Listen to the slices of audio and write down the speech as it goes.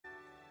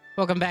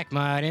Welcome back,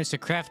 my audience, to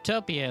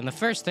Craftopia, and the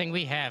first thing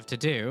we have to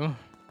do...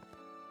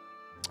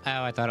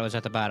 Oh, I thought it was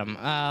at the bottom.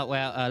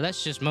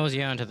 Let's just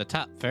mosey on to the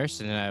top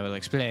first, and then I will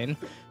explain.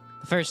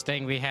 The first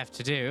thing we have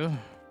to do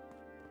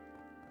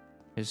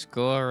is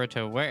go over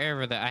to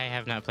wherever I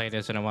have not played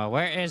this in a while.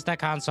 Where is the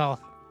console?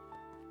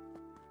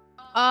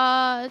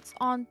 It's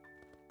on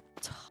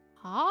top?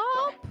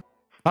 Oh,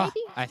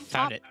 Maybe? I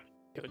found it.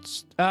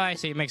 Oh, I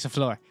see. It makes a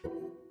floor.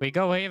 We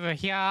go over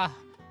here.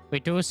 We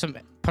do some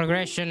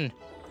progression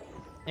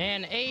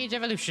and age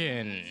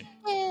evolution.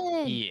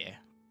 Yay.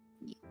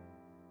 Yeah.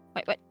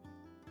 Wait.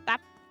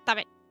 Stop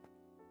it.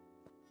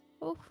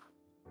 Oh,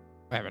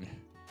 What happened?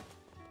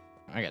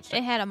 I got stuck.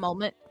 it had a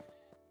moment.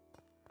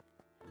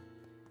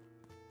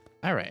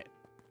 All right.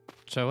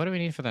 So what do we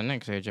need for the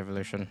next age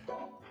evolution?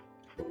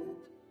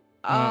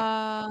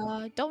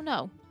 Don't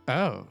know.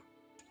 Oh,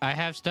 I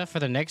have stuff for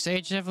the next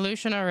age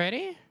evolution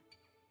already?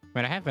 I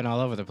mean, I have been all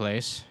over the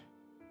place.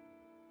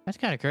 That's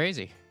kind of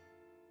crazy.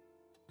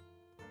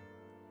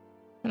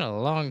 Been a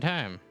long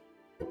time.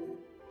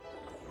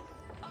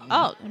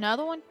 Oh,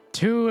 another one?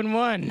 2 in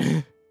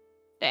 1.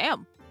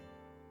 Damn.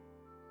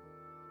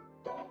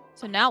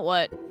 So now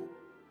what?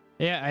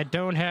 Yeah, I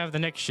don't have the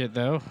next shit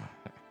though.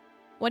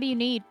 What do you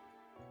need?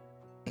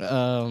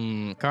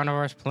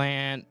 Carnivores,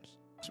 plants,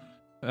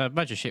 a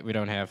bunch of shit we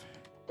don't have.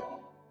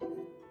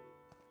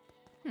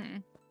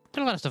 Done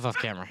a lot of stuff off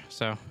camera,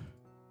 so.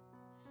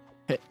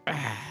 It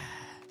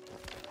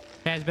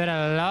has been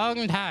a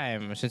long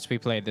time since we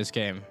played this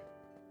game.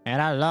 And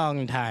a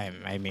long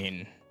time, I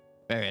mean,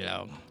 very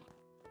long.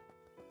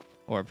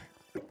 Orb.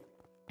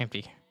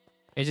 Empty.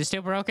 Is it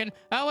still broken?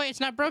 Oh, wait, it's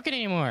not broken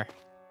anymore.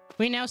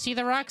 We now see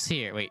the rocks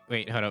here.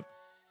 Wait, hold up.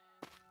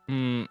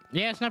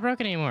 Yeah, it's not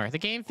broken anymore. The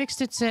game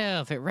fixed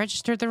itself. It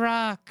registered the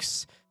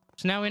rocks.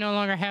 So now we no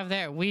longer have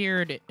that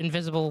weird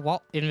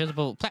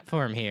invisible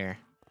platform here.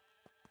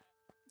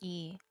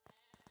 Yeah.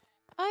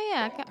 Oh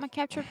yeah, I got my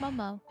captured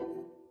Momo.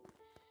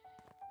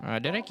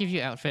 Did I give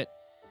you outfit?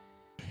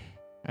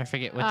 I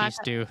forget what these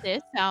do.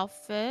 This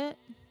outfit.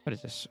 What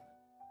is this?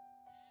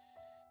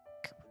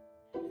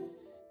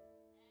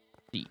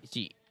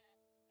 Z.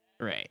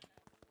 Right.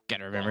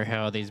 Gotta remember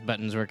how these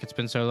buttons work. It's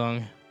been so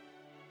long.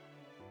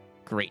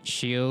 Great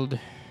shield.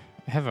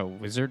 I have a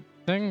wizard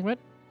thing? What?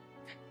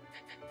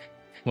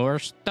 More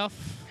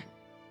stuff?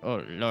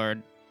 Oh,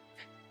 Lord.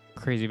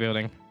 Crazy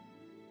building.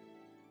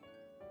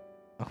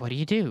 What do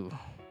you do?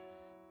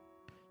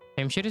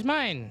 Same shit as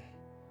mine.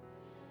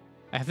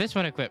 I have this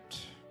one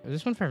equipped. Is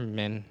this one for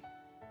men?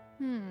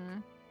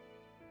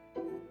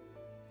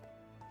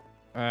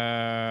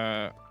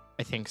 I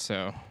think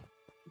so.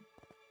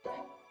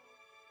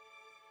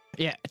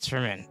 Yeah, it's for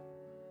men.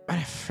 Why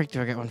the freak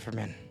do I get one for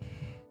men?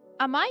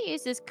 I might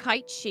use this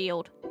kite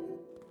shield.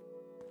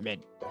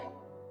 Men.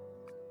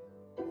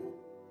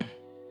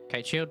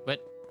 Kite shield, but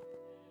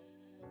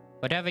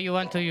whatever you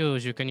want to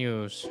use, you can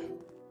use.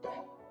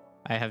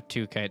 I have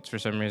 2 kites for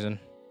some reason.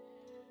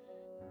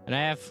 And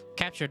I have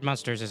captured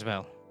monsters as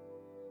well.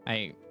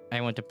 I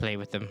want to play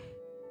with them.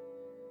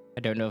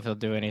 I don't know if they'll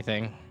do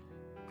anything,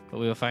 but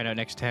we will find out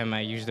next time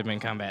I use them in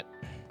combat.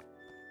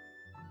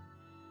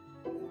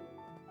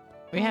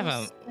 We have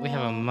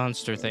a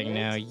monster thing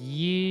now.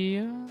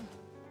 Yeah.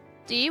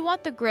 Do you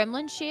want the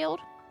gremlin shield?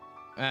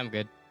 I'm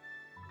good.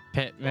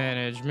 Pet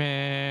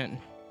management.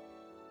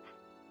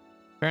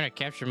 Turn a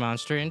capture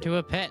monster into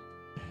a pet.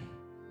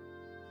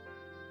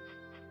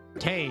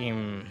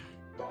 Tame.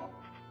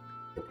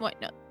 Wait,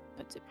 no.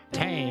 That's it.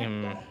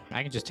 Tame.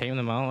 I can just tame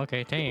them all.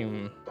 Okay,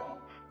 tame.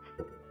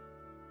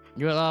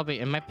 You will all be...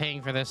 Am I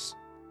paying for this?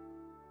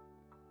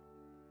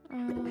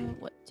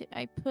 What did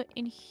I put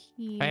in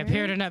here? I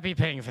appear to not be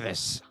paying for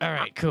this. All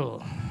right,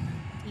 cool.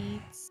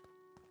 Eats.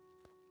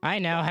 I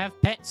now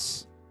have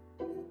pets.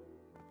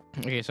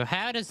 Okay, so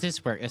how does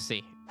this work? Let's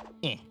see.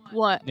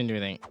 What? Didn't do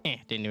anything.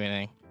 Didn't do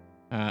anything.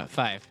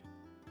 5.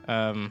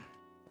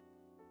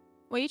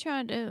 What are you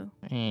trying to do?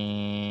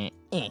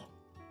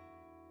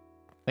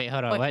 Wait,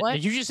 hold on. Wait, what?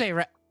 Did you just say?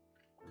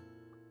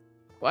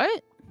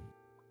 What?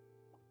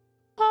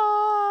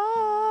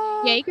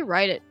 Oh. Yeah, you can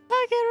write it.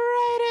 I can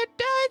write it.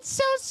 Oh, it's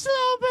so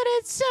slow, but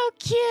it's so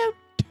cute.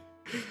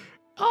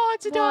 Oh,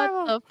 it's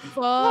adorable. What the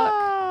fuck?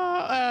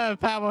 Oh,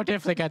 Pablo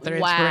definitely got their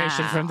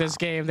inspiration from this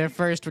game, their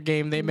first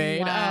game they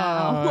made.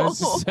 Wow. Oh, it's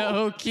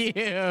so cute.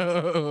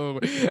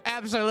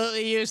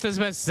 Absolutely useless,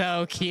 but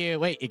so cute.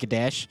 Wait, you can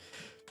dash.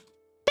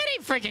 That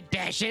ain't freaking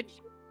dash it.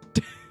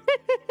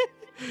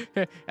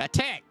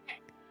 Attack.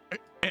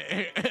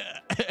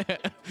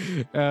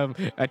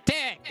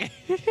 Attack.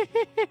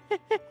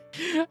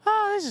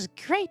 Oh, this is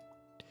great.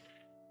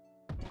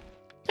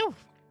 Oh.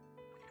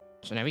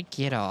 So now we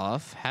get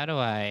off. How do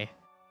I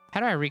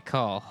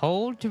recall?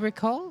 Hold to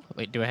recall?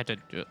 Wait, do I have to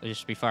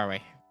just be far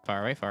away?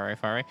 Far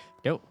away.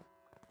 Nope.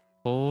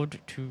 Hold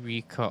to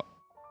recall.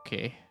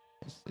 Okay.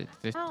 I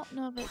don't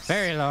know if it's...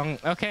 Very long.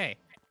 Okay.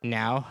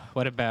 Now,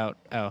 what about...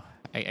 Oh,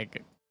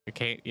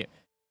 okay, yeah.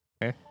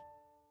 Okay.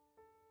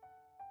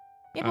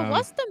 Yeah, but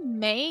what's the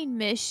main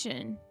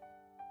mission?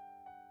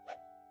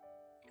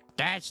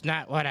 That's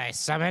not what I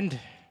summoned.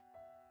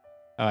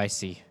 Oh, I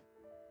see.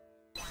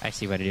 I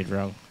see what I did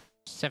wrong.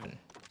 7.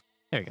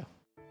 There we go.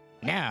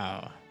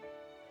 Now,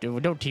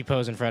 don't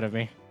T-pose in front of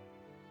me.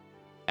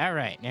 All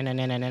right.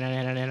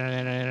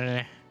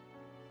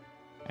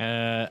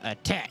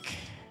 Attack.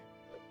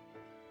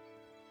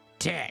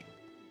 Attack.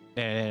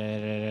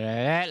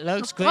 That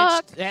looks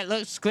glitched. That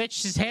looks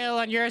glitched as hell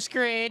on your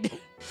screen.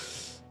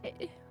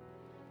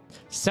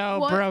 So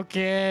What?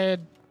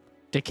 broken.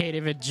 They can't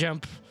even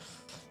jump.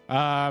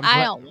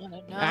 I don't want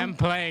to know. I'm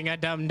playing a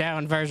dumbed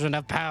down version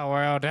of Power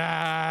World.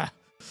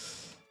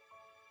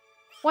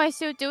 Wait,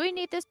 so do we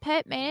need this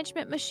pet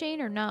management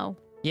machine or no?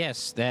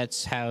 Yes,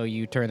 that's how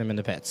you turn them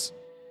into pets.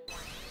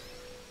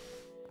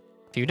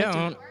 If you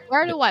don't,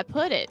 Where do I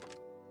put it?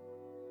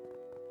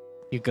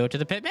 you go to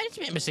the pet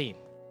management machine.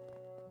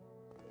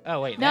 Oh,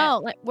 wait.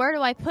 No, like, where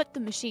do I put the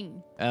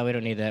machine? Oh, we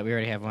don't need that. We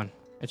already have one.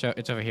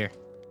 It's over here.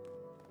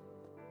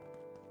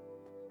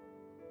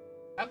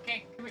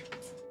 Okay, come here.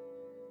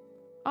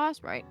 Oh,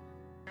 that's right.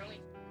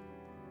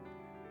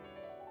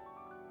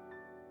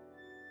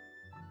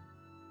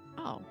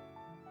 Oh.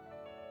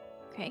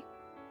 Okay.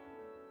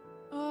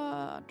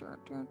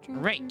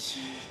 Right.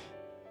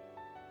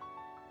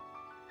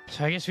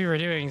 So I guess we were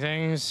doing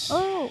things.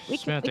 Oh, we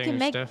can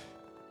make stuff.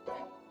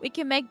 We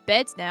can make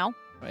beds now.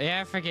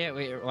 Yeah, I forget.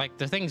 Like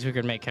the things we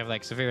could make have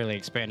like severely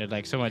expanded,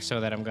 like so much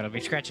so that I'm gonna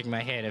be scratching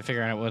my head and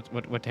figuring out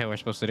what the hell we're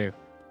supposed to do.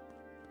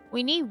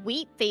 We need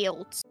wheat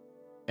fields.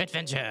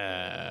 Adventure.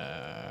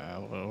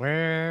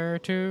 Where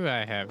to?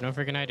 I have no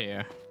freaking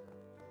idea.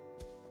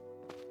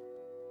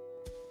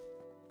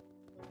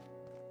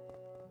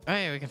 Oh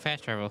yeah, we can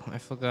fast travel. I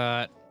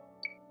forgot.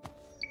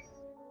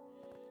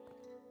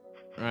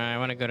 I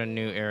want to go to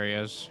new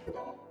areas.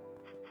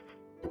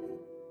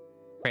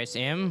 Press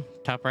M,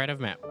 top right of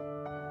map.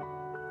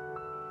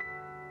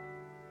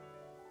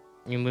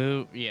 You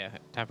move, yeah,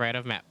 top right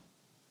of map.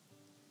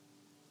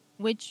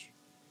 Which?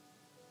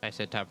 I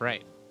said top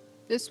right.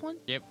 This one?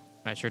 Yep,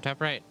 that's your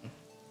top right.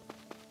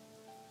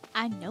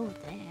 I know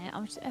that.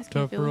 I'm just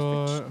asking Top if it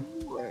was right.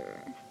 for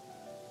sure.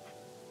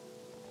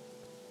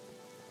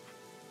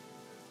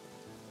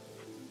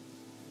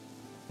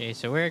 Okay,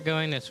 so we're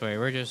going this way.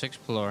 We're just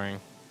exploring.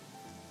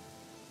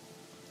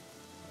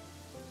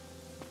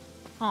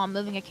 Oh, I'm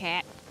moving a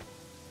cat.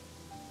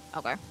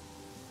 Okay.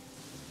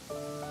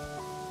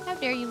 How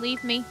dare you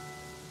leave me?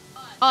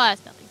 Oh,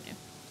 that's nothing new.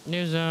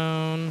 New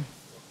zone.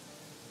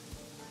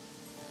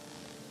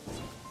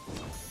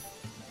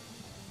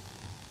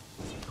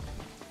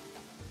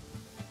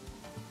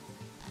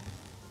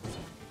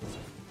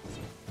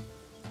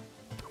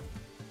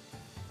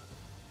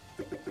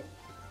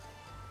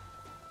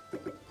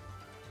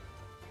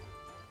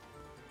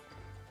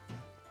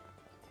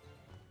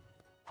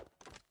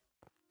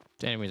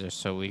 The enemies are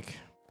so weak.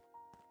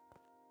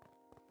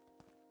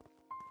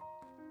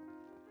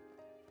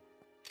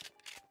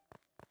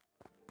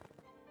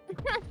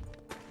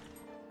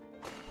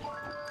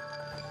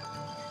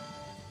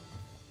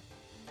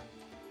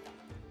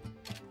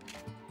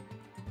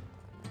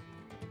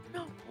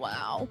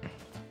 Wow.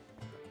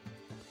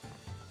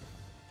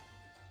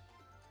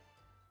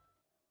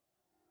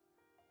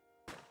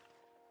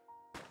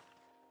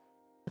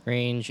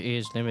 Range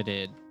is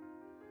limited.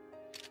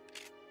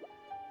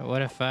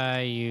 What if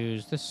I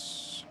use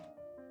this?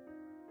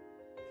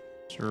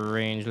 It's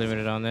range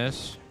limited on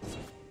this.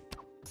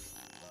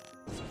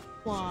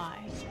 Why?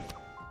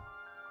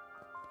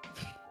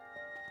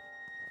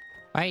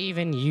 I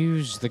even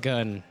use the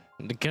gun.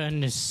 The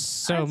gun is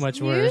so That's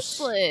much worse.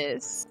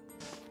 Useless.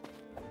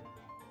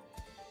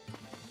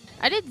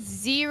 I did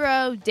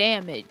 0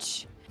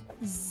 damage.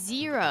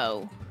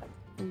 0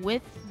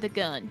 with the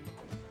gun.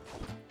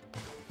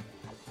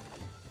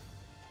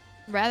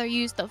 Rather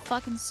use the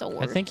fucking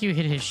sword. I think you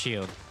hit his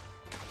shield.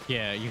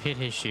 Yeah, you hit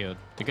his shield.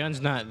 The gun's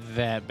not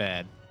that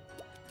bad.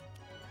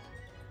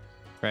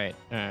 Right.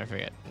 I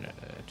forget.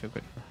 Too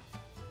quick.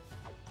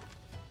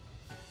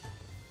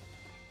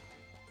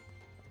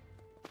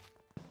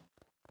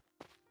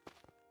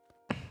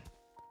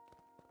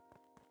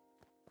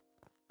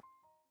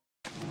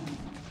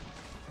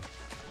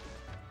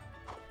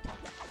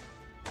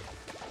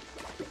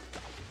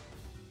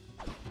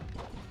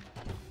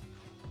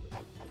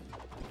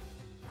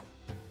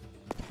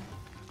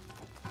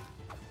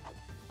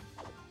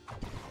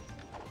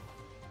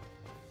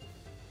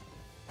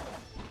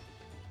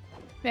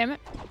 Damn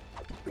it.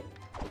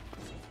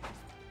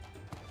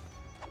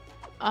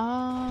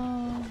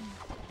 Oh.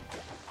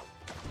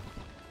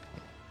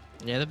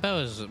 Yeah, the bow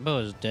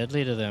is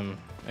deadly to them.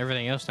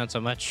 Everything else, not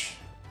so much.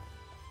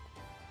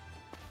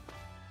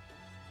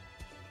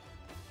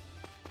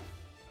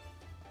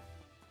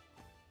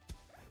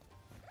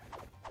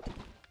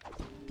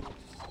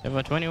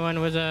 Level 21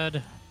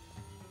 wizard,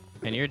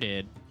 and you're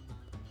dead.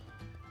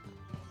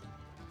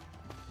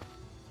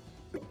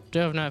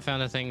 Still have not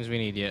found the things we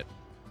need yet.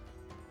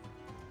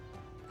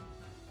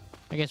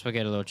 I guess we'll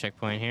get a little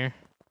checkpoint here.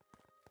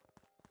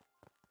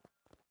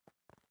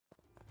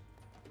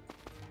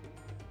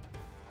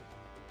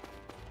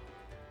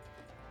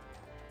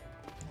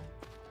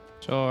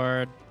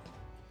 Sword.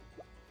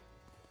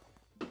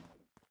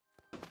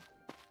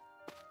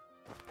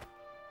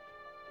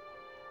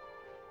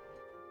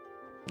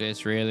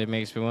 This really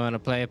makes me want to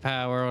play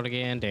Power World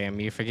again.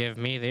 Damn you, forgive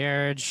me the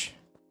urge.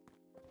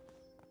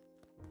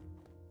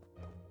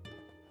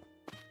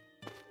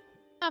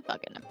 Ah,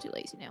 fuck it. I'm too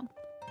lazy now.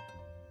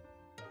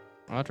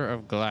 Altar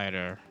of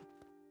Glider.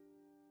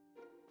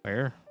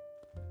 Where?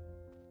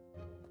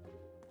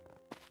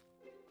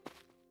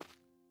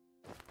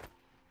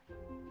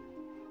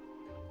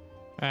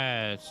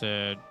 That's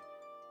a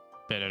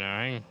bit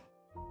annoying.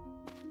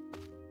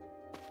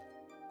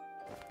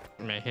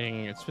 Am I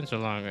hitting? It's been so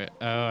long.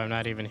 Oh, I'm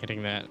not even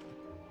hitting that.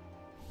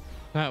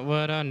 Not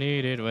what I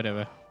needed.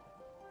 Whatever.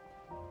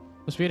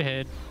 Full speed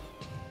ahead.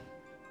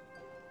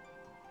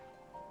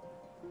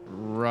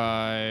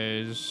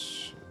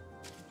 Rise.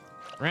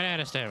 Ran out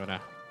of stamina.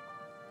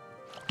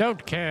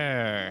 Don't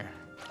care.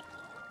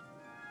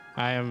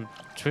 I am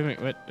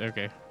swimming. What?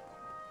 Okay.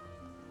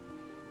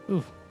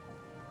 Ooh.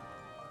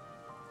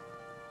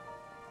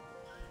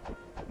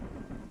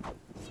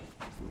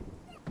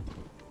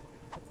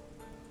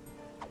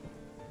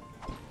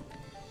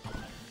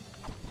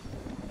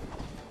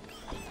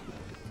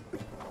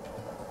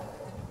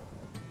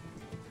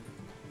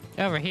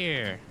 Over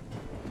here.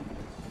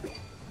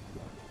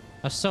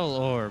 A soul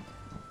orb.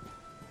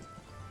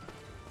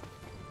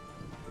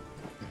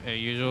 A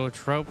usual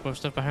trope of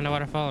stuff behind the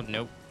waterfall?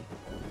 Nope.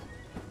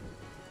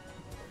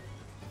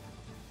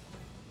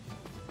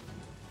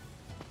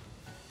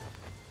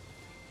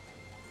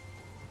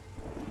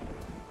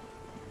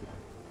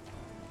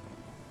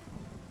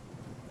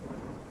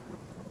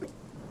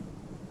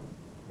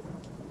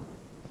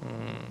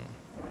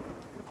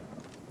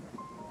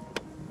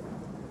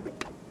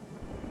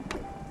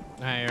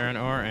 Iron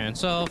ore and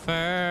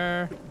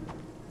sulfur.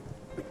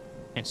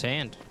 And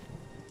sand.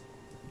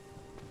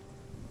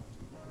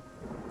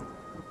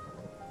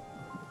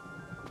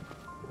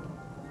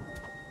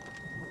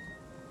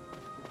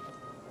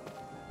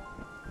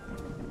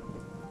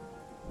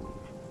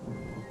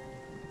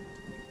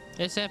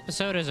 This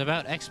episode is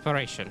about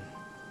exploration.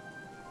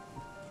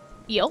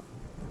 Yep.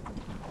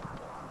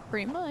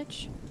 Pretty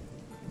much.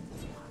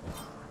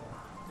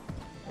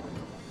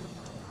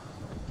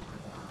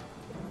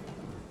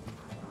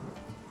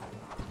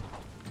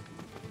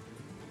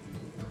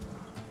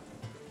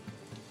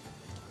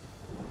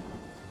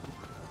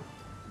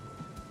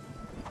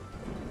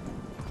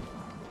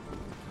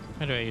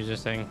 How do I use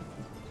this thing?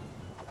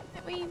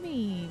 What do you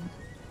mean?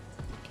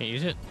 Can't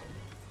use it?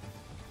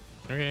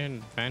 Okay,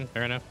 fine,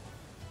 fair enough.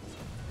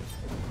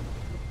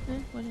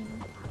 Whatever.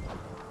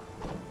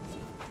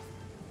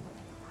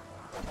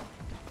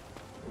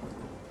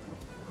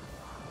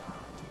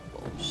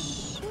 Oh,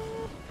 shit.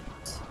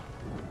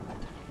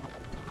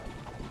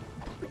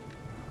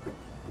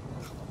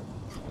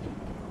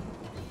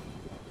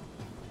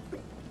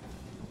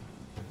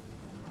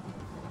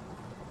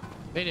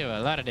 They do a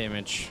lot of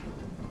damage.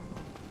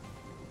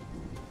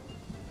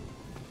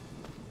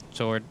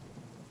 Sword.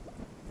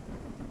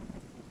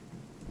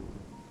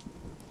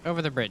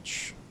 Over the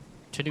bridge.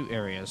 To new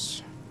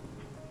areas.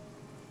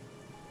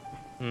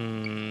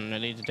 It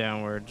leads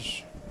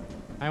downwards.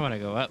 I want to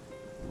go up.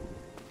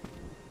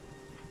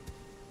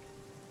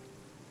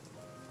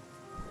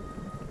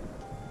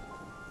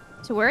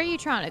 So where are you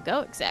trying to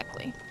go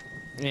exactly?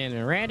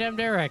 In random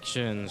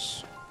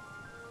directions.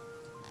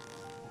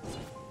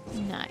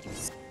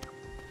 Nice.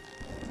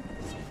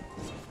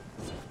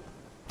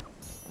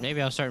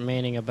 Maybe I'll start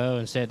maining a bow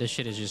instead. This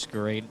shit is just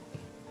great.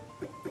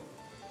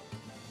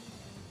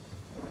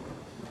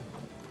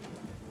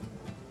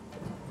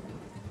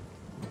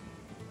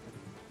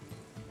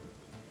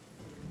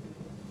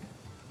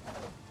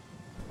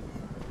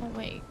 Oh,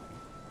 wait.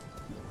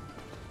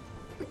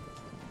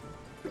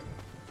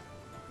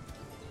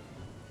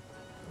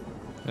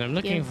 And I'm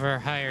looking Yeah. for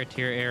higher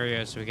tier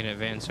areas so we can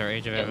advance our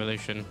Age of Yeah.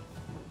 Evolution.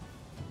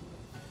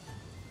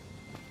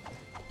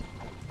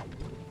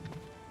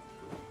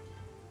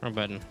 Wrong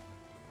button.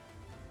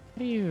 How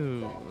do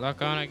you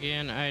lock on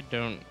again? I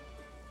don't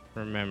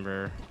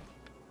remember.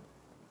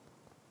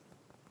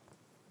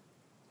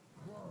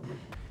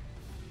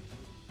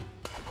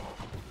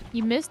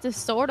 You missed the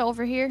sword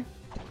over here.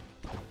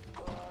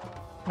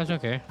 That's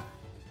okay.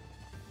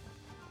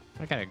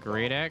 I got a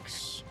great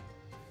axe.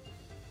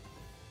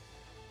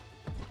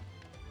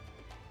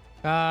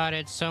 God,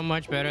 it's so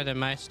much better than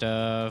my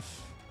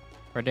stuff.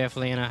 We're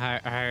definitely in a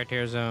higher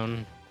tier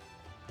zone.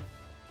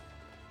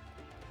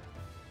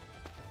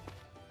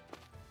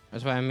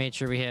 That's why I made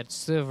sure we had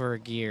silver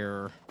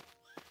gear.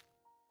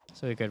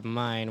 So we could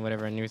mine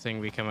whatever new thing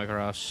we come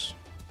across.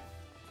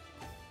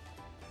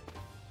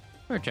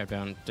 Or chop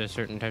down to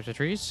certain types of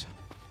trees.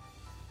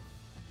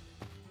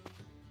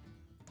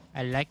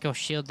 I like your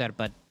shield there,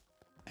 bud.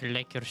 I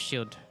like your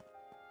shield.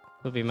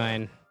 Will be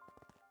mine.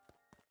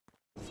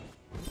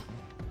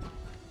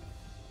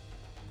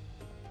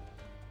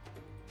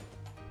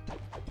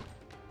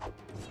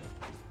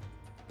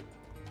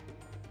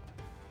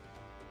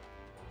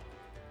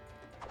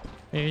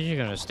 Maybe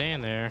you're gonna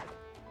stand there.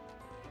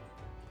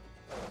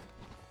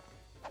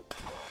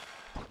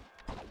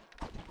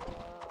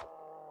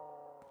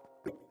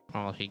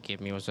 All he gave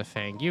me was a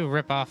fang. You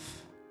rip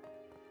off.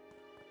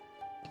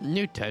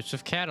 New types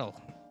of cattle.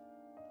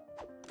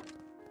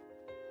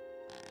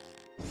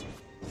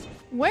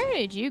 Where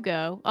did you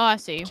go? Oh, I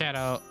see you.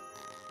 Cattle.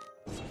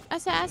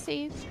 I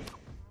see you.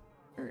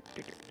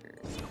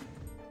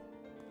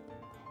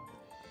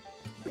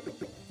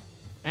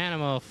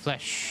 Animal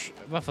flesh.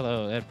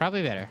 Buffalo.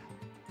 Probably better.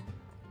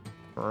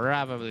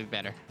 Probably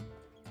better.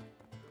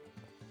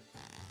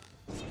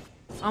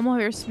 I'm over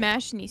here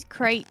smashing these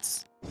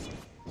crates.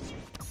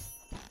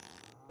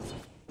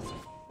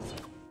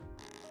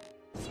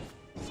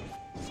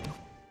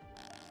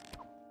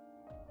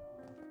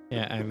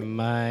 Yeah, I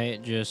might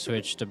just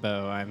switch to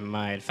bow. I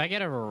might. If I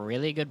get a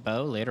really good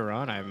bow later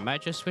on, I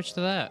might just switch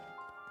to that.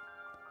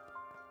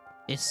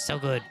 It's so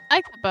good. I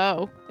like the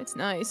bow. It's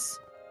nice.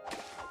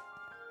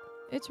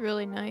 It's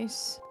really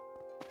nice.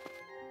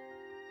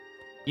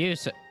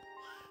 Excuse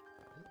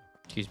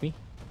me.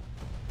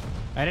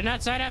 I did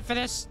not sign up for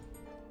this.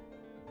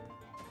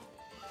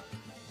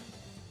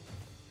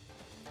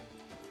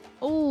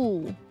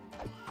 Ooh.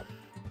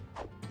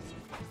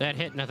 That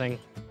hit nothing.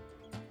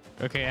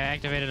 Okay, I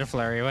activated a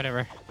flurry.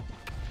 Whatever.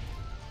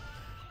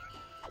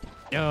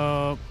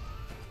 Oh.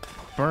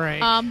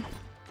 Break.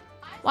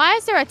 Why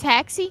is there a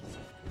taxi?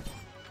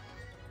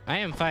 I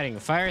am fighting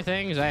fire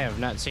things. I have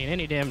not seen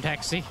any damn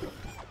taxi.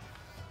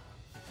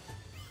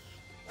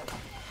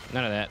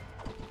 None of that.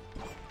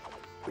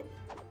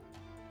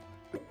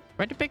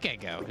 Where'd the big guy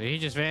go? Did he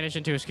just vanish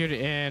into a scooter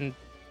and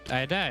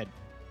I died?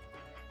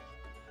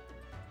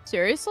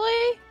 Seriously?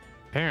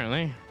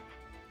 Apparently.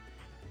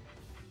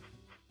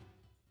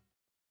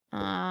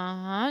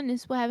 And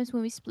this is what happens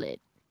when we split.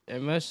 I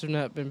must have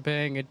not been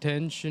paying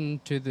attention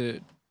to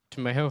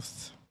my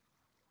health.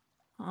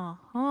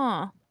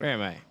 Uh-huh. Where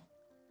am I?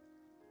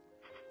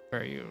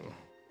 Where are you?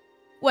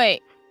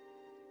 Wait.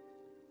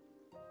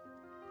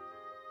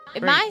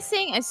 Am Where- I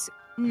seeing a...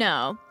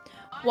 No.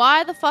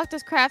 Why the fuck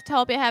does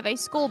Craftopia have a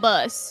school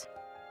bus?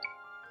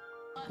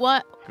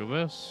 What? Go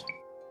bus.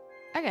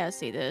 I gotta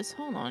see this.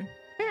 Hold on.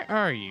 Where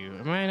are you?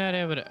 Am I not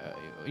able to...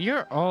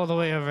 you're all the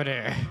way over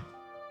there.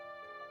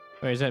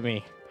 Wait, is that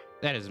me?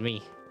 That is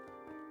me.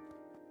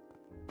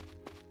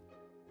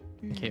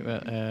 Okay,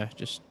 well,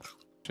 just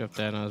jump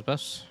down on his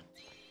bus.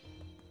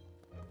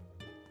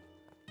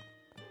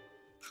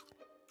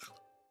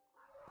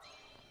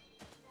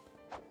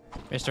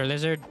 Mr.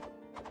 Lizard.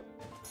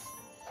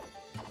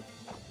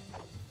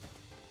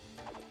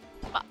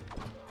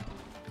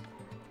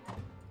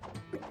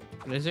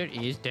 Lizard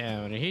is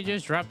down. He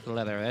just dropped the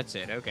leather. That's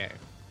it. Okay.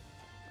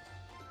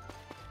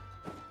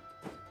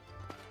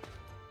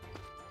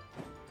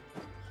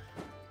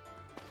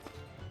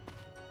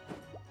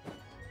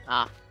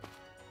 Ah.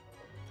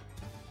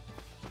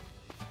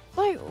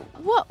 Like,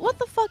 what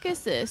the fuck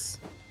is this?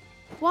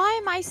 Why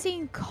am I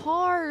seeing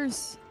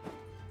cars?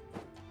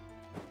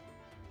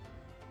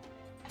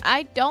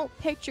 I don't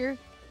picture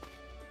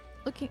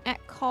looking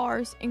at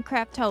cars in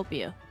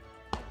Craftopia.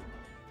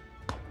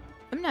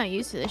 I'm not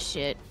used to this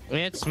shit.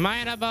 It's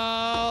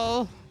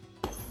mineable.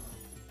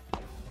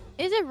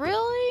 Is it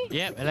really?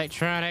 Yep,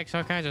 electronics,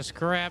 all kinds of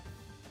scrap.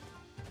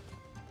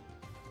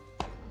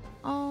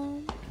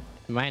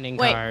 Mining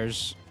Wait.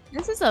 cars.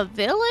 This is a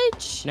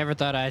village? Never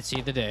thought I'd see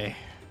the day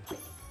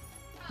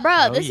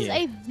Bruh, Oh, this yeah.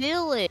 is a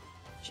village.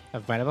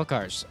 of mineable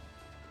cars.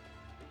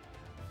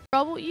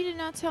 Trouble, you did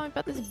not tell me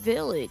about this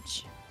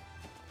village.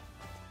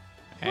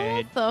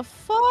 I, What the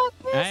fuck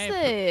is I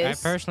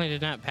this? personally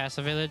did not pass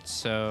a village,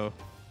 so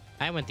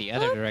I went the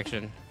other What?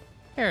 direction.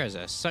 There is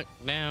a sunk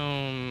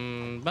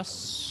down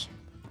bus.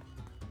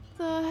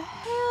 The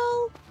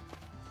hell?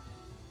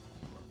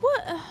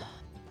 What?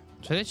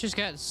 So this just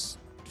got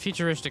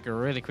futuristic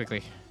really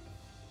quickly.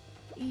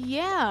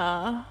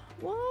 Yeah.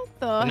 What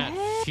the Well, not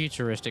heck?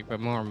 futuristic, but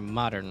more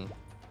modern.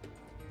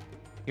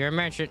 You're a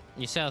merchant.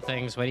 You sell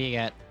things. What do you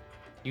got?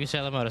 You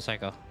sell a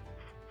motorcycle.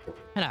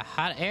 And a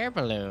hot air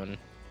balloon.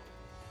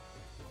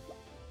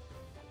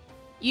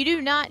 You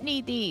do not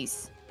need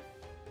these.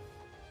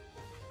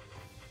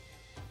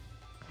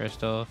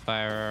 Crystal,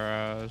 fire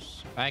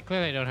arrows. I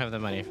clearly don't have the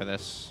money for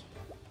this.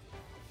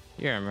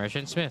 You're a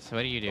merchant smith.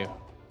 What do you do?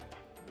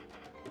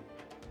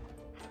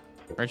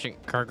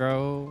 Merchant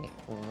cargo.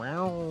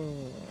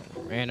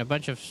 And a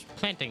bunch of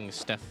planting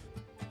stuff.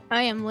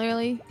 I am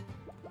literally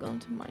going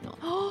to mine.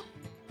 Oh,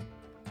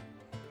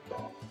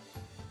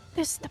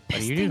 this is the do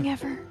best you do? thing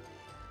ever.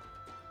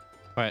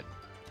 What?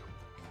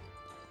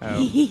 Oh,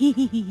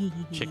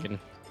 chicken.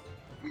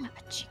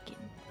 A chicken.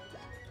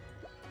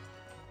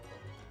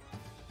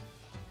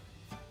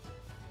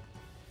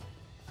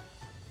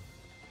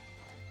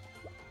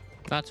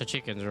 Lots of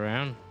chickens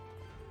around.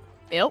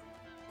 Yep.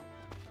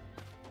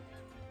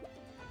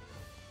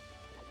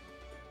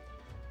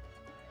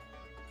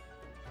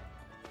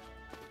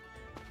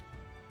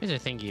 There's a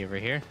thingy over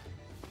here.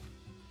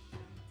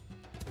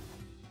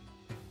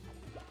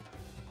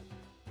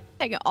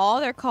 Taking all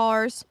their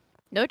cars.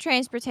 No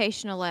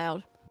transportation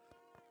allowed.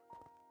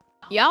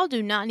 Y'all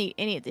do not need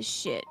any of this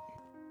shit.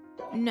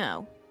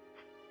 No.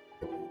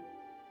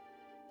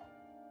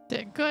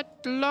 Good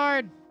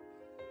lord.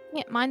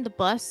 Can't mind the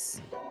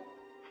bus.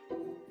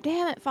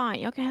 Damn it, fine.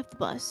 Y'all can have the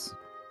bus.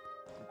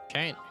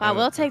 Giant. I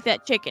will take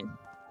that chicken.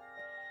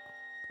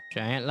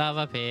 Giant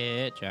lava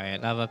pit.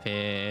 Giant lava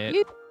pit.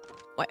 You.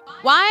 Wait,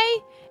 why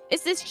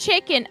is this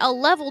chicken a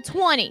level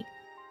 20?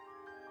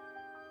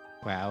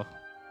 Wow.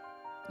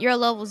 You're a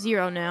level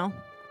 0 now.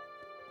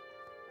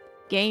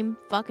 Game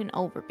fucking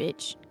over,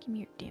 bitch. Give me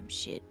your damn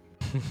shit.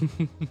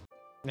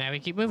 Now we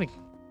keep moving.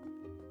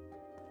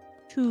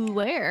 To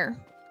where?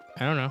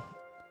 I don't know.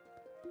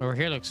 Over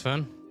here looks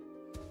fun.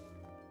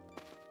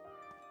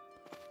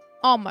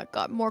 Oh my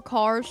god, more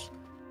cars.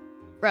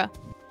 Bruh.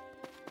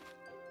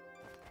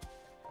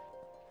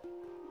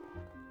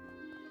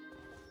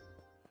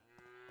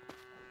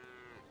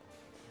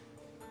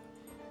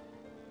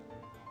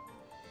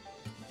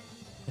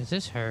 Does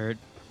this hurt?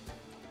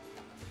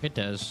 It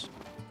does.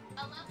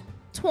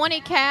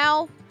 20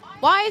 cow?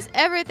 Why is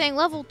everything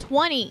level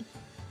 20?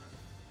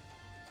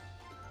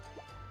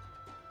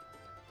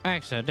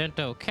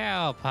 Accidental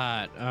cow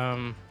pot.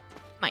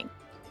 Mine.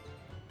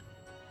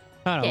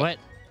 Hold on, Yeah. what?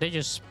 They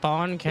just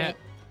spawn cat.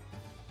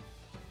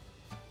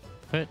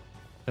 What?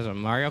 There's a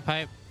Mario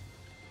pipe?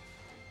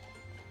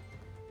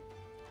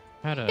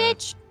 How to...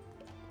 Bitch.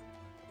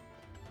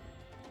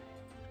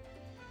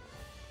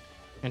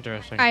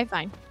 Interesting. Alright,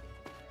 fine.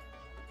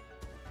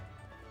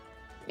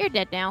 You're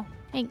dead now.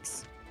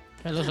 Thanks.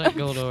 That looks like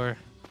Goldor.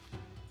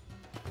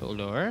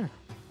 Goldor?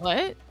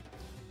 What?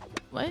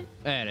 What?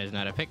 That is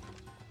not a pick.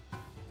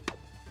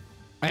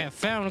 I have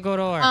found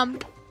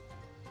Goldor.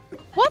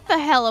 What the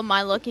hell am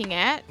I looking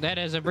at? That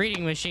is a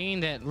breeding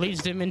machine that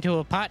leads them into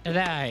a pot to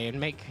die and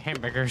make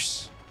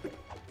hamburgers.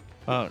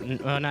 Well,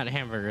 well, not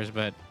hamburgers,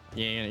 but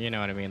yeah, you know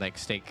what I mean, like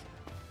steak.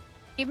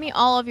 Give me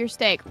all of your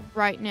steak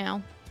right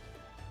now.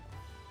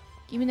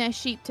 Give me that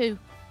sheep too.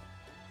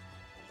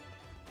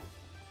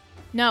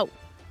 No.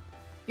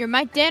 You're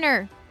my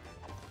dinner.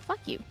 Fuck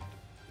you.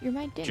 You're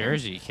my dinner.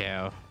 Jersey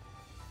cow.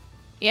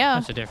 Yeah.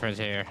 What's the difference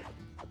here?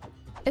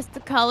 It's the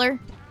color.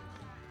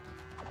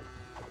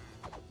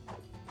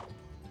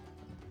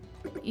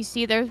 You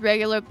see, there's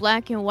regular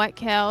black and white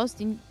cows.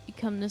 Then you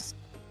become this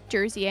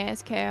Jersey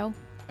ass cow.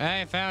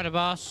 I found a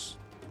boss.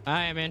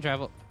 I am in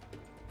trouble.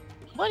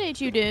 What did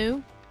you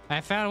do?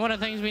 I found one of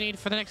the things we need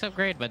for the next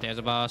upgrade, but there's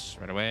a boss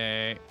right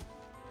away.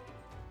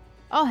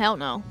 Oh, hell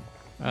no.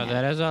 Oh,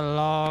 that is a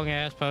long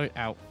ass post.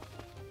 Ow.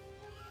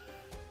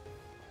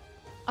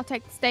 I'll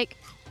take the steak.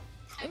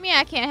 I mean,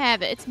 I can't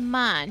have it. It's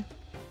mine.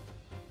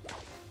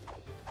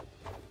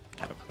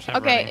 Stop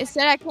Okay, running. it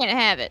said I can't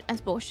have it.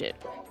 That's bullshit.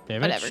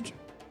 Damaged? Whatever.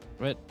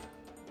 What?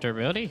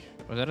 Durability?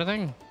 Was that a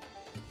thing?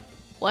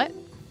 What?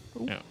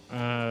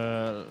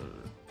 No.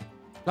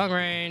 Long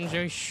range.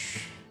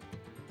 Oosh.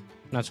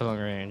 Not so long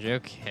range.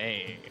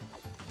 Okay.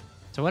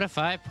 So what if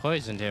I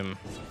poisoned him?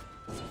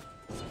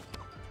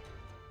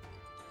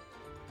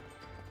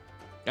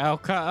 Oh,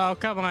 oh,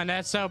 come on.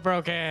 That's so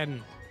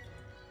broken.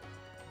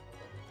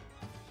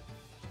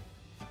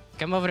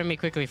 Come over to me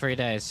quickly before he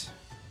dies.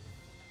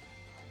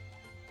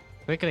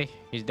 Quickly.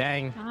 He's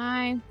dying.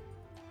 Hi.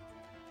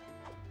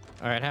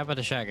 All right, how about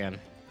the shotgun?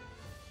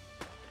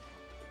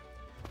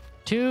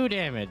 2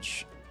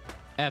 damage.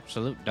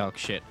 Absolute dog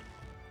shit.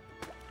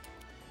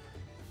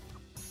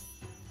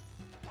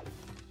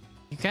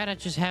 You gotta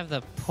just have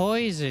the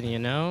poison, you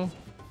know?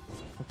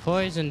 The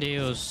poison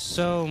deals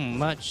so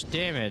much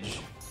damage.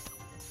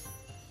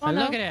 Oh, And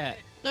no. look at that.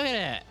 Look at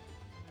that.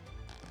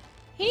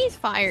 He needs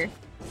fire.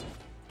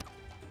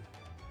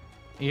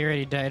 He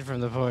already died from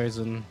the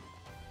poison.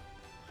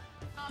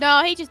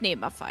 No, he just needed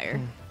my fire.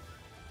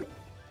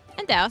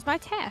 And that was my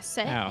task.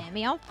 Set Ow.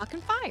 me on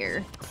fucking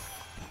fire.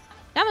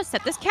 Now I'm gonna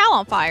set this cow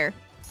on fire.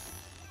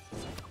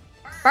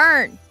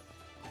 Burn.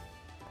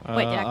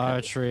 Wait, did I cook it?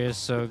 Archery is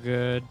so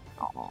good.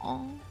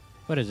 Aw.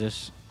 What is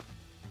this?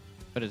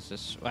 What is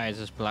this? Why is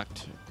this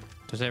blocked?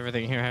 Does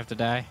everything here have to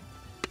die?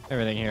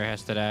 Everything here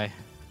has to die.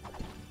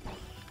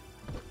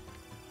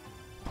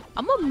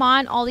 I'm gonna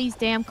mine all these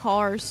damn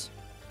cars.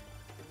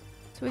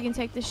 So we can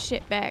take this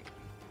shit back.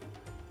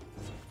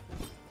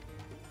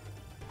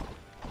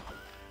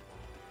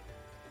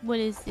 What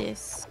is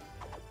this?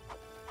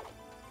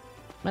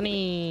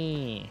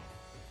 Money!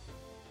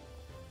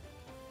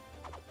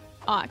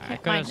 Oh, I I can't could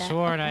find have that.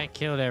 sworn Okay. I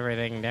killed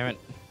everything, damn it.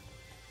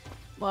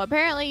 Well,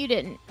 apparently you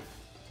didn't.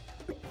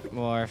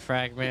 More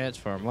fragments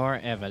for more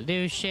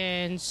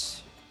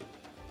evolutions.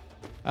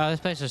 Oh, this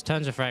place has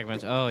tons of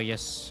fragments. Oh,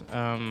 yes.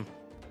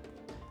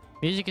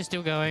 Music is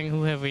still going.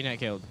 Who have we not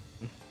killed?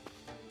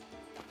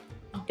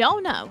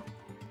 Don't know.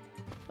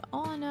 But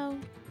all I know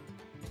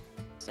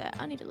is that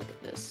I need to look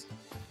at this.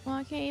 Well,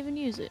 I can't even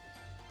use it.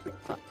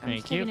 Fuck, I'm Thank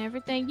just taking you.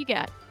 everything you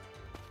got.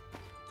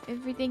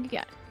 Everything you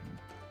got.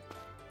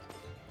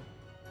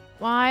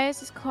 Why is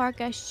this car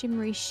got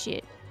shimmery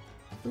shit?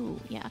 Ooh,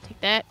 yeah, I'll take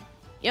that.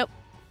 Yep.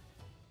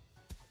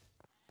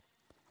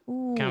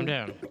 Ooh. Calm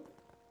down.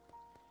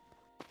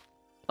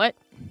 What?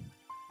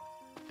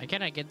 I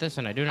cannot get this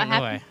and I do not What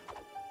know why. happened?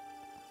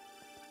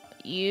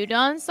 You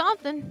done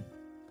something.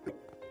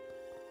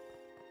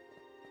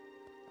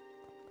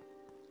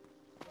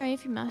 Alright,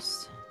 if you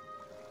must.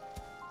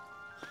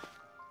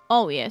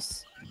 Oh,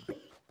 yes.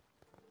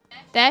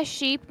 That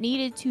sheep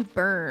needed to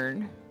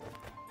burn.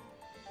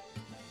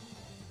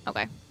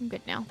 Okay, I'm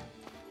good now.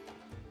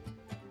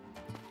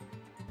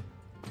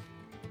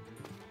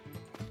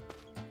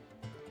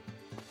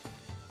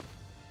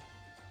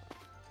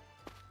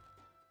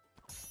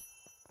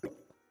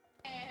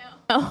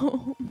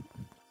 Oh.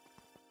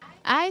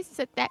 I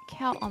set that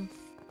cow on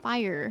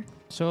fire.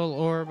 Soul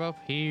orb up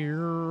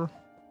here.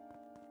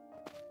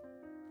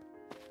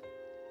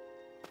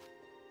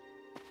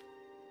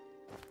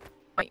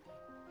 Wait.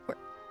 Where?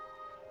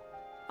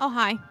 Oh,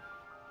 hi.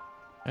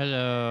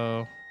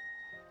 Hello.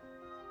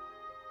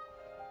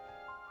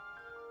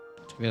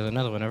 There's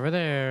another one over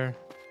there.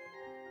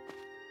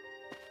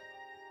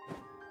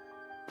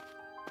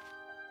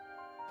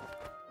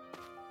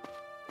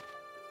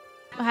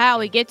 How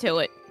we get to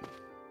it?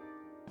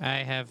 I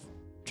have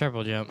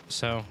triple jump,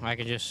 so I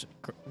can just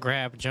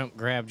grab, jump,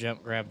 grab,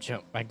 jump, grab,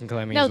 jump. I can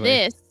climb No, easily.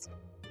 this.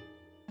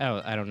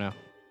 Oh, I don't know.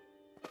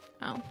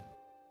 Oh.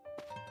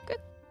 Good.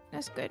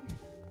 That's good.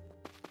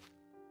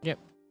 Yep.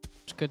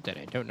 It's good that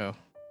I don't know.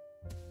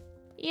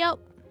 Yep.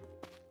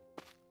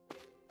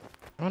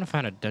 I want to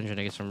find a dungeon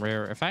to get some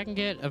rare. If I can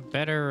get a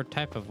better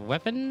type of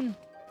weapon,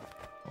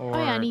 or Oh,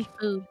 yeah, I need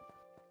food.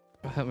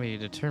 help me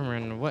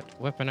determine what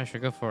weapon I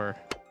should go for.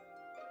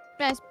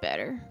 That's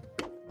better.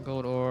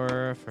 Gold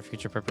ore for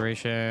future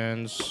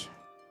preparations.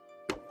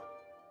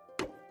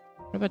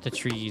 What about the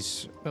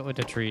trees? What would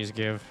the trees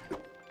give?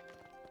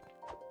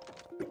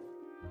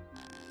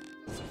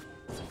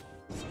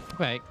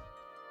 Right.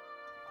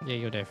 Yeah,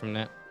 you'll die from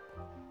that.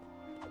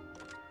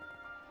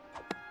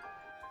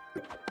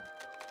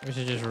 This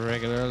is just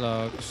regular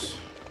logs.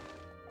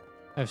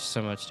 I have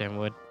so much damn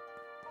wood.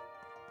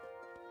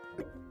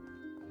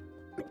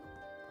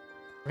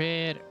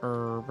 Red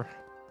herb.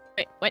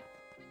 Wait, what?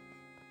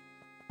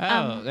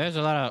 Oh, there's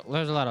a lot of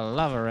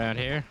lava around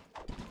here.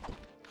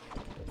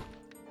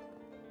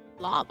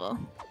 Lava?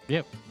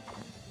 Yep.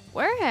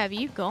 Where have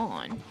you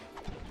gone?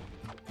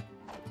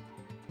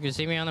 You can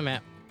see me on the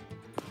map.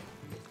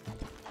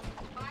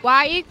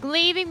 Why are you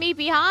leaving me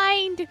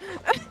behind?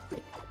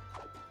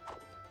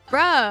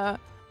 Bruh.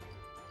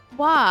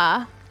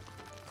 Why?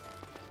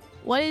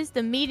 What is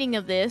the meaning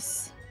of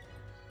this?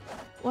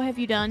 What have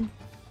you done?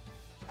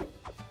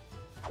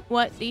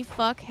 What the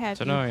fuck have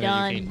It's you annoying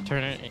that you done? can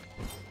turn it.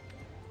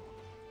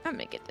 I'm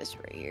gonna get this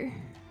right here.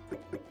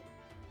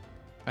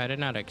 I did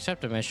not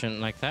accept a mission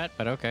like that,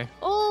 but okay.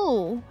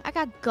 Oh, I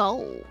got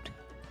gold.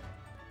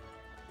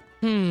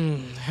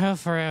 How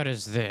far out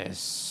is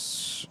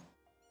this?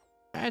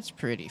 That's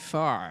pretty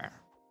far.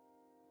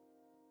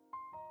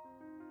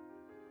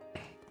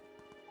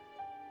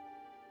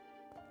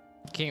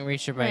 Can't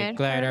reach it by Red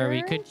glider.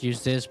 We herb? could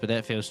use this, but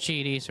that feels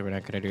cheaty, so we're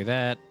not gonna do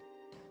that.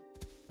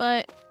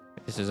 But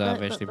This is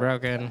obviously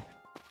broken.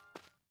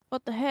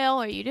 what the hell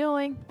are you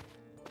doing?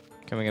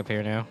 Coming up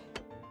here now.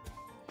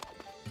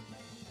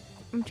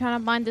 I'm trying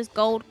to find this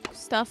gold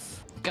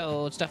stuff.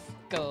 Gold stuff,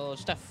 gold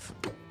stuff.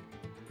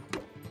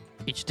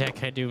 Each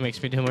attack I do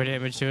makes me do more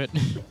damage to it.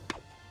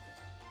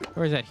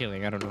 Or is that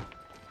healing? I don't know.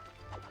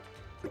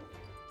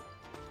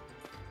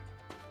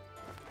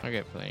 I'll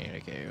get plenty to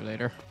get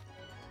later.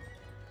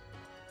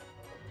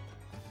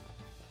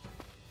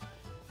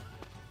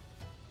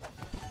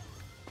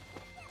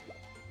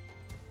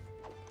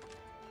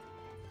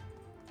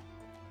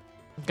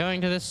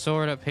 Going to this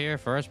sword up here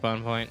for a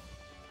spawn point.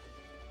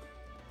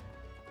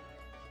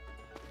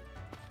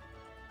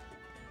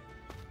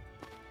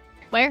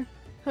 Where?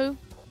 Who?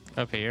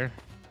 Up here.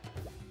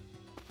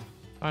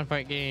 Spawn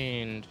point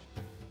gained.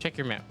 Check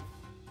your map.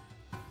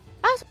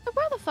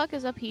 Where the fuck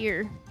is up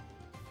here?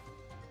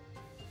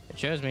 It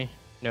shows me.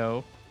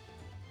 No.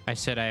 I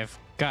said I've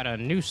got a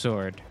new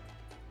sword.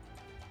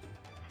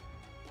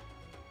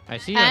 I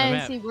see you on I the didn't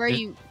map. see where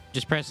you.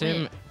 Just press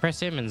him. Press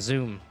him and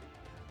zoom.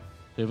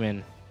 Zoom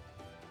in.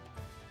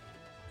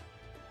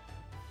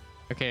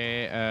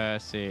 Okay,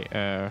 let's see.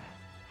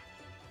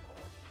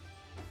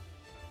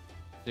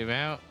 Zoom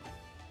out.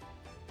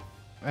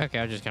 Okay,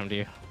 I'll just come to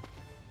you.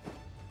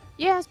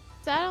 Yes,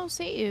 I don't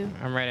see you.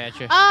 I'm right at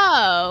you.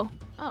 Oh.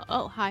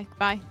 Oh, hi.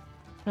 Bye.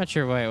 Not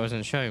sure why it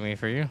wasn't showing me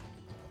for you.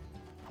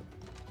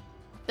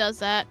 Does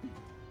that.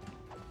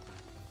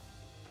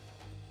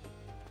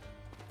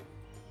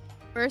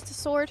 Where's the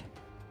sword?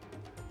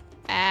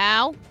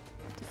 Ow.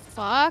 What the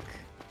fuck?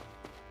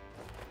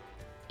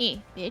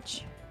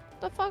 Bitch.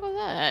 What the fuck was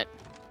that?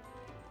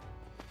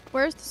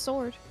 Where's the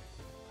sword?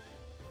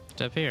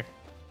 It's up here.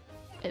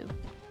 Oh.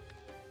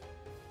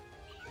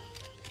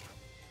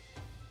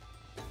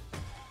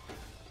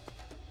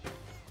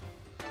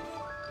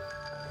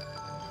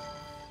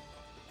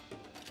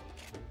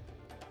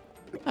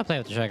 I'll play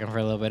with the shotgun for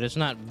a little bit. It's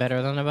not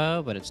better than the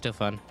bow, but it's still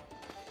fun.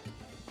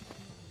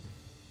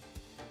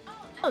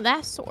 Oh,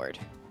 that sword.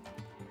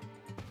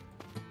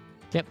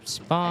 Yep,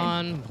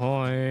 spawn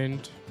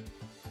point.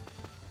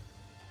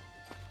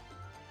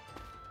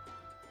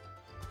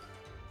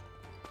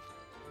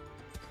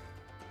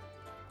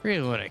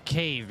 Really want a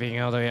cave being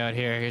all the way out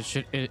here.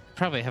 It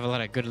probably have a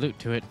lot of good loot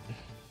to it.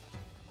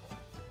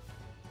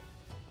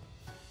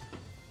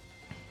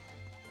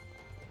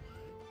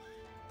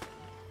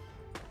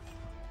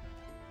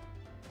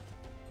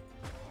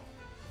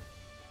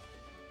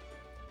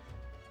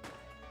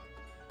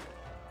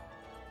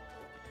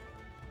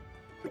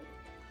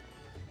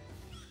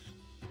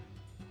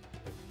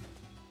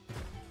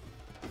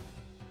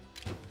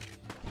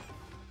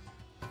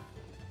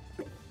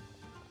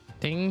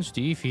 Things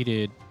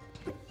defeated.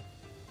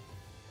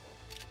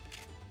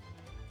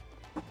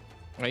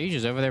 Oh, you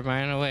just over there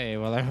mining away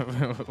while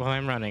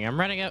I'm running. I'm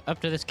running up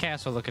to this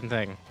castle-looking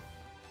thing.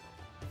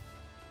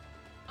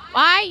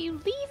 Why are you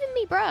leaving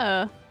me,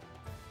 bruh?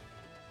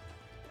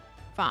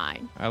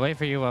 Fine. I'll wait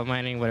for you while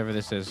mining whatever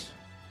this is.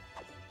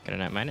 Can I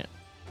not mine it?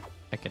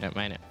 I cannot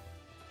mine it.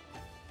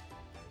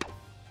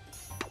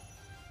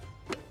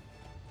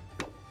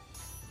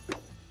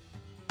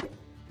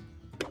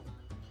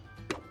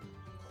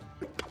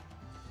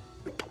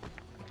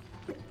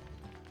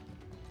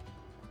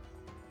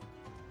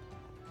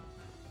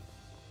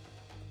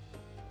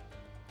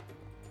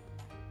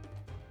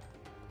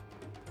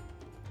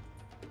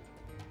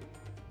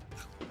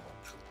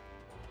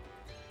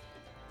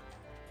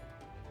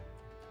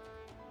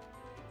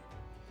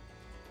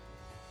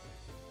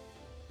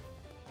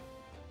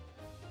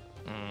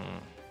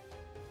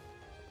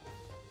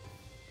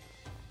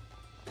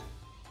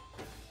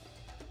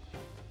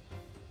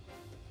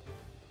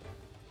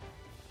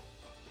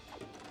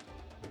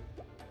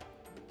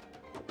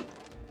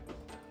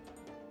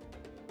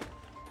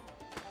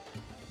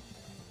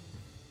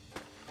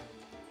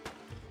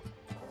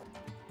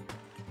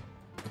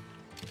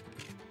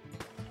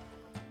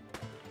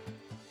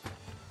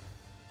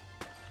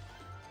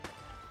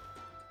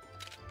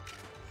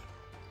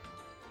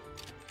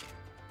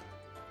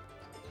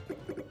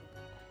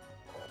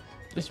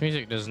 This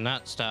music does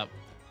not stop.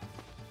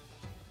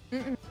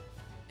 Mm-mm.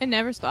 It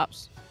never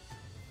stops.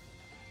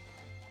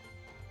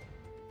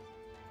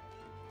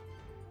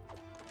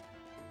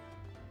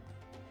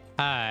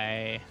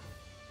 Hi.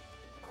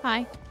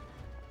 Hi.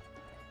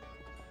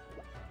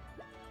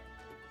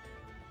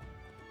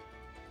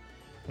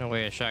 No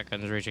way a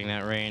shotgun's reaching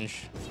that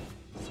range.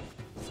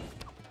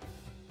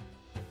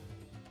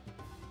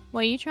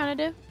 What are you trying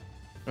to do?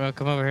 Well,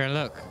 come over here and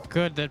look.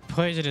 Good, that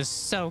poison is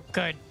so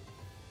good.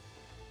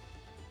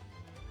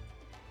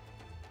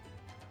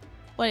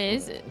 What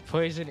is it?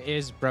 Poison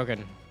is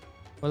broken.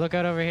 Well, look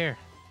out over here.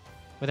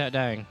 Without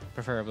dying,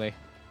 preferably.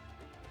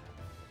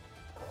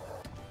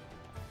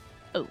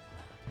 Oh.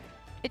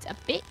 It's a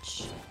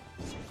bitch.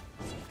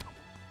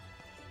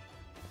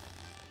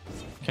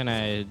 Can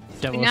I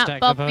double Do not stack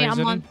the bump me, I'm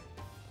poison? on-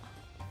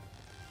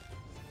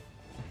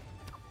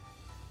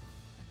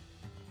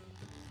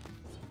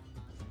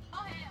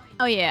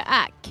 Oh yeah,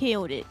 I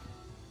killed it.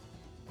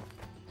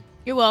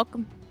 You're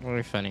welcome.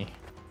 Very funny.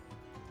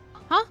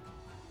 Huh?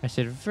 I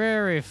said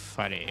very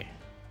funny.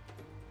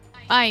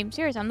 I'm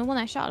serious, I'm the one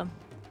that shot him.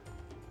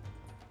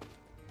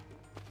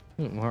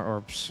 Ooh, more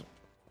orbs.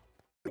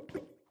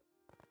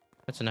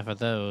 That's enough of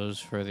those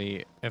for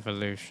the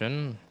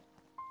evolution.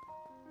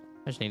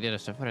 I just need the other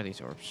stuff. What are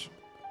these orbs?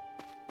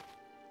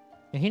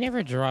 And he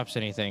never drops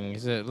anything.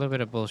 He's a little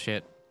bit of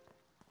bullshit.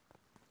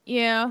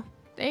 Yeah,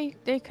 they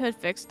could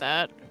fix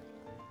that.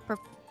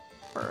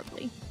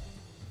 Preferably.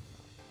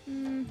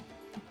 Hmm.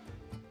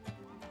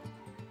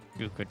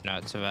 You could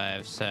not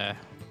survive, sir.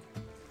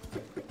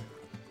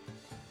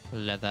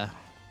 Leather.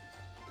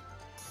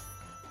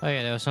 Oh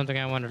yeah, there was something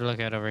I wanted to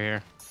look at over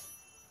here.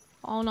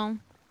 Hold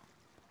on.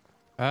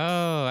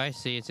 Oh, I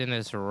see. It's in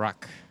this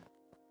rock.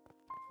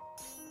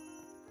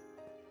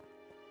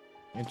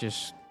 It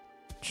just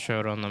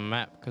showed on the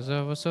map because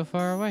I was so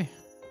far away.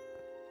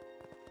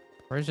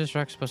 Where's this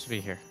rock supposed to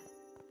be here?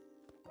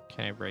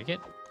 Can I break it?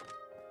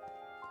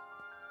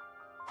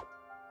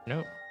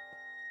 Nope.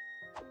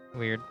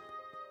 Weird.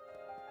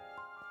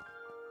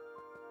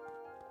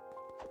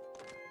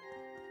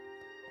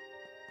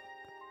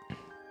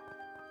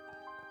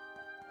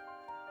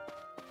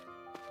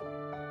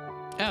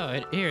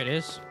 Oh, here it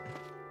is.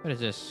 What is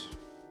this?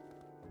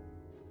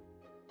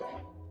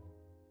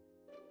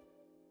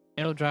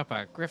 It'll drop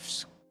a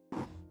Griff's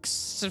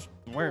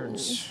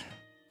words.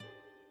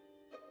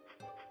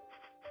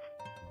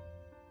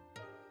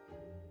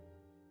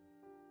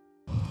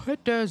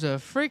 It does a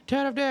freak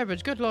ton of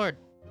damage. Good lord.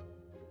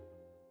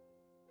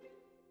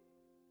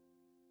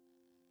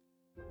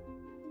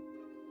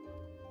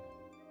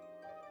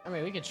 I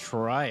mean, we could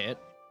try it.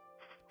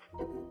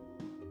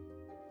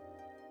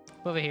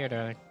 Over here,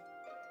 darling.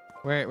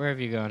 Where have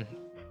you gone?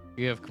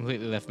 You have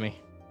completely left me.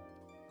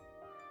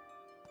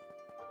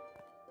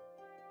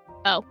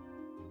 Oh.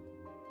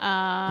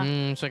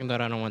 Second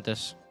thought, I don't want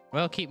this.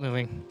 Well, keep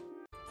moving.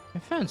 I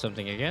found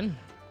something again,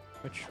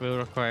 which will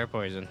require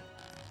poison.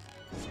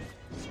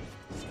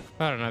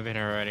 I don't know, I've been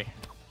here already.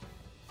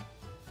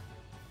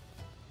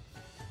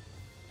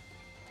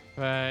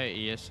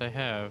 Yes, I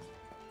have.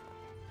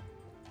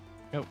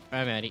 Nope,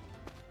 I'm Addy.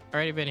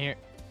 Already been here.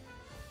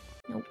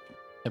 Nope.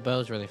 The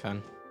bow's really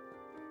fun.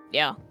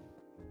 Yeah.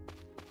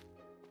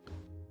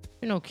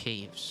 There are no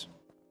caves.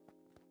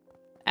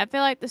 I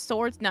feel like the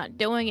sword's not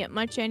doing it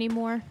much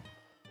anymore.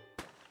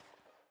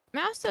 I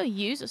mean, I'll still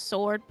use a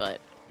sword,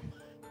 but...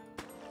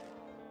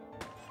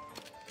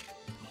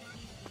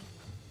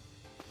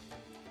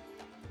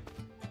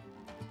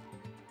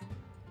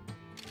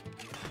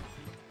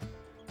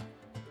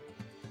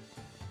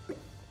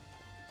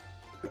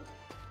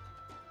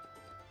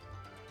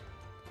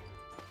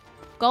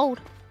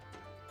 Gold.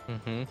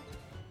 Mm-hmm.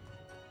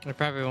 I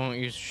probably won't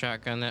use a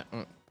shotgun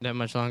that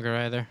much longer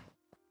either.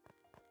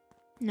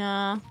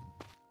 Nah.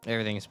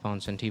 Everything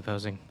spawns in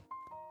T-posing.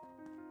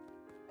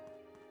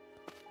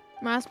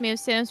 Reminds me of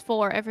Sims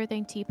 4.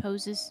 Everything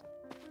T-poses.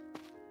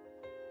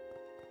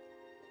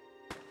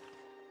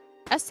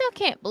 I still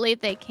can't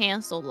believe they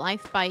canceled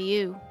Life by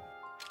You.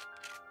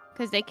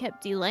 Because they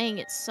kept delaying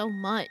it so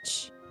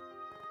much.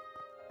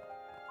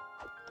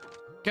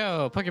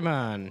 Go,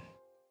 Pokemon!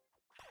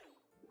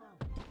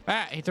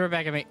 Ah, he threw it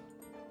back at me.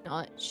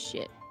 Oh,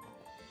 shit.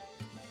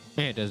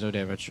 Yeah, it does no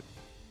damage.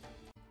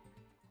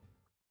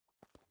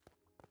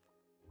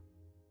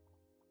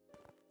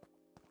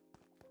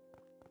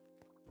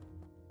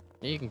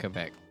 You can come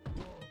back.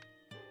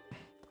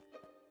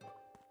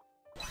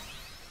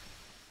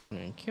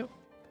 Thank you.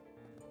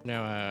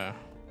 Now,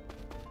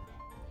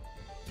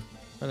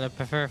 well, I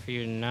prefer for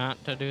you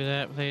not to do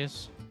that,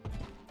 please.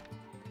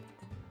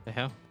 The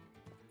hell?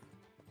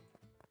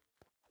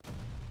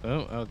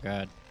 Oh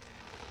god.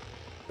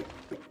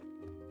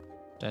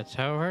 That's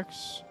how it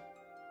works?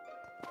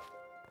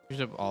 Use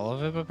up all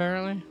of it,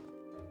 apparently?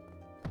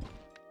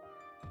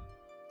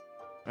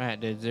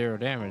 That did 0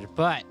 damage,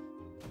 but...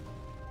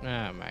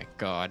 Oh my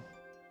god.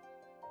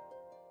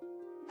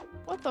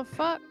 What the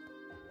fuck?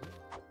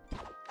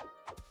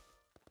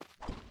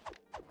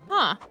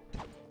 Huh.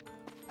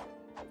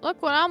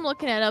 Look what I'm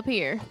looking at up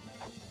here.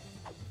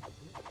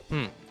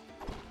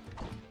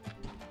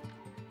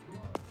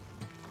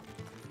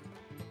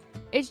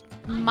 It's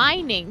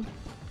mining.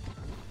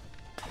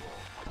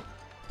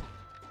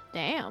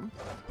 Damn.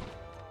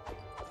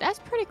 That's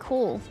pretty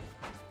cool.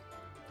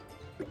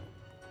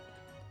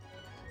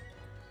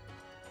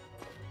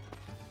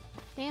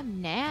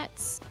 Damn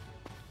gnats.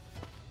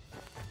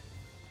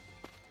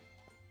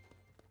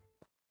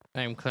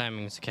 I am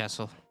climbing this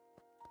castle.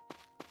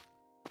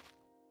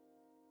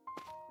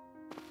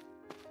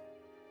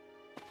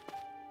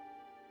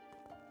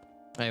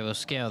 I will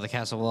scale the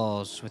castle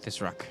walls with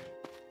this rock.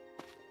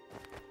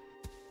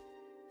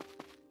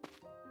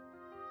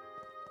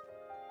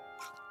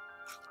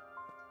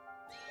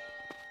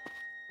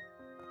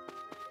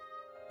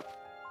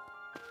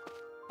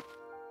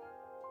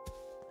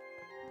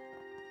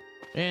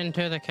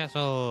 Into the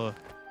castle.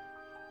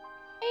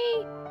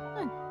 Hey, come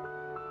on.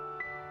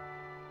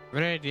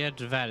 Radiant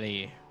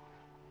Valley.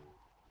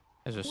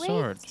 There's a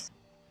sword.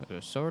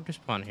 There's a sword to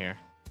spawn here.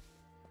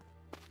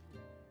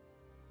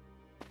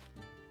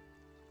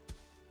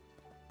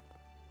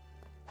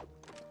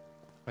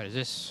 What is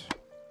this?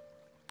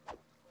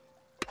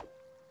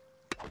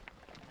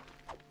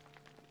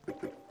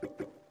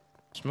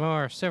 Some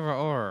more silver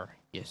ore.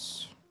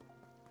 Yes.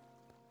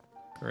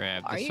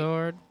 Grab the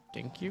sword.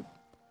 Thank you.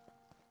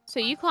 So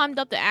you climbed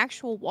up the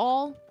actual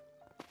wall?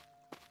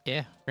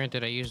 Yeah,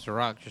 granted I used the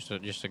rock just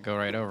to go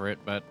right over it,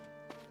 but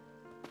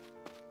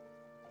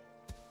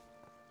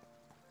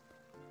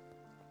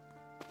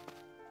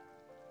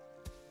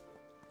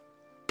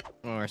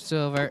more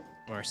silver,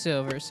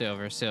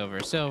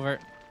 silver.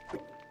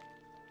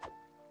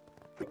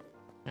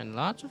 And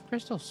lots of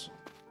crystals.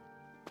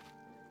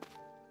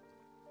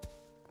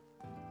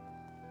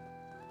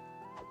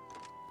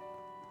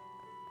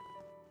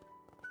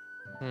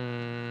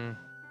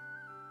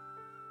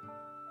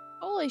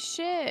 Holy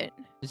shit.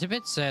 It's a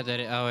bit sad that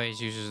it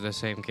always uses the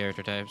same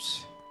character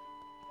types.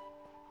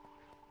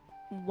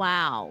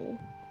 Wow.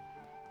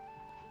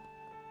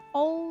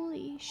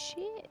 Holy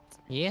shit.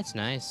 Yeah, it's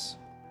nice.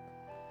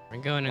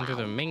 We're going into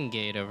the main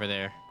gate over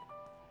there.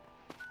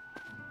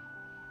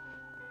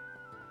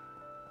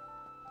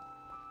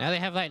 Now they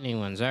have lightning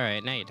ones.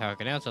 Alright, now you're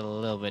talking. Now it's a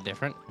little bit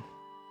different.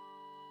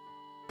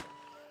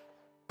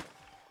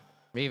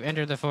 We've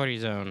entered the 40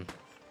 zone.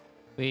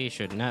 We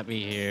should not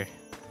be here.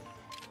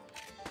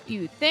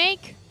 You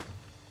think?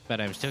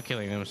 But I'm still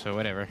killing them, so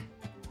whatever.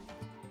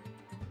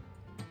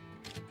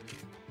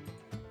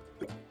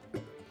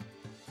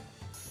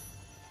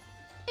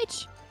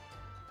 Bitch.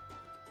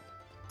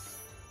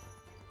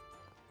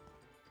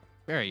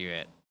 Where are you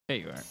at? There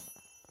you are.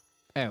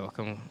 I will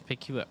come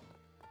pick you up.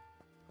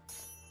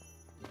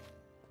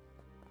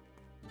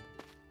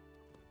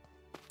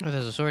 Oh,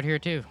 there's a sword here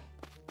too.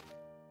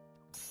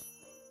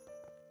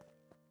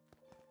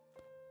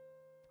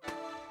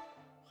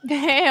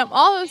 Damn,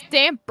 all those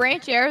damn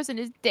branch arrows in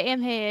his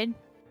damn head.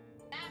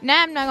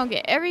 Now I'm not gonna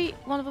get every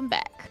one of them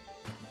back.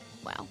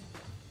 Wow.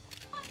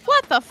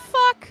 What the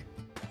fuck?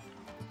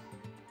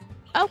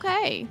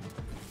 Okay.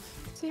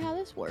 See how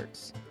this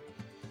works.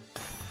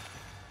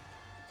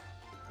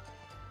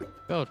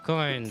 Gold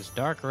coins,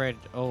 dark red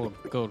old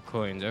gold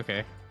coins,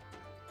 okay.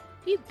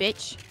 You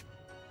bitch.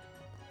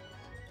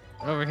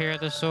 Over here at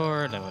the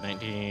sword, level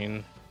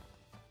 19.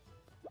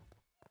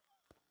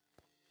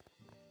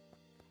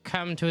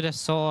 Come to the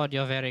sword,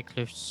 you're very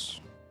close.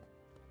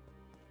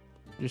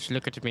 Just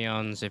look at me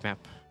on the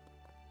map.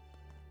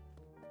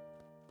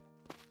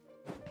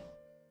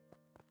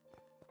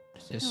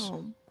 What's this?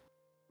 Oh.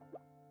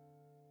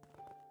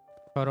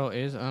 Portal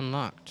is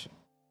unlocked.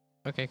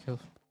 Okay, cool.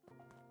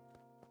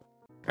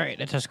 Alright,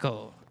 let us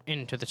go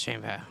into the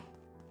chamber.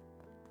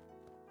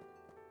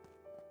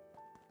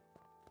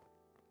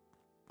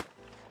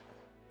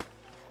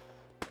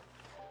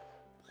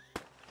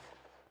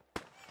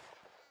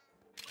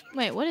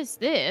 Wait, what is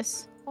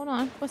this? Hold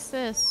on. What's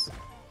this?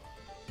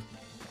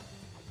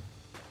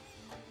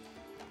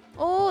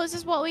 Oh, this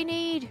is what we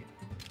need.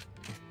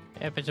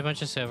 Yep, it's a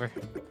bunch of silver.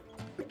 Yeah,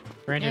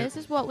 Granted, this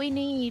is what we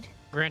need.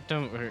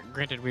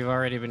 granted, we've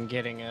already been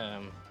getting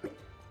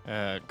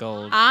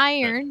gold.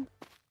 Iron.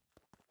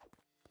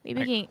 We've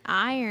been getting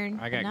iron.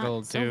 I but got not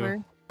gold, too.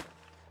 silver.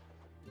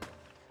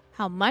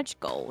 How much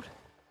gold?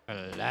 A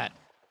lot.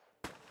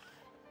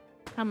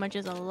 How much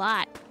is a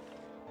lot?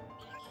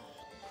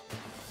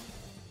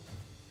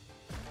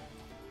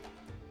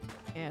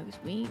 Yeah, because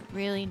we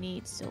really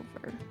need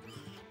silver.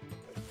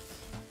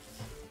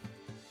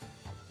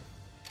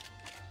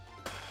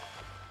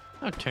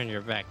 Don't turn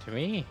your back to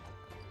me.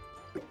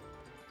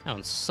 How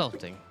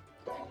insulting.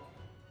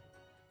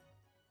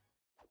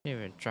 Didn't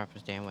even drop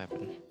his damn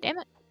weapon. Damn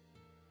it.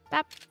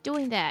 Stop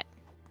doing that.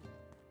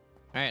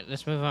 Alright,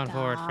 let's move on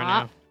forward for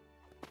now.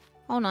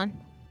 Hold on.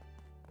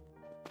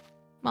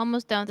 I'm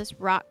almost done with this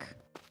rock.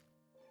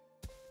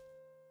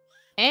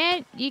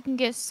 And you can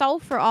get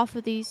sulfur off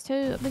of these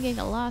too. I've been getting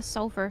a lot of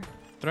sulfur.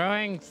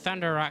 Throwing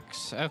thunder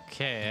rocks.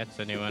 Okay, that's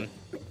a new one.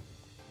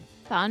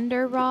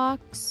 Thunder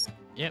rocks.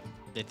 Yep,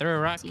 they threw a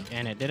rock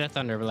and it did a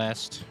thunder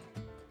blast.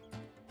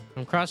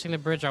 I'm crossing the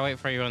bridge. I'll wait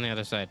for you on the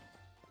other side.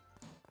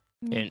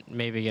 And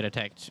maybe get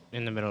attacked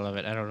in the middle of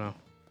it. I don't know.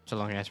 It's a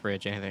long ass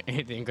bridge.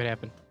 Anything could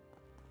happen.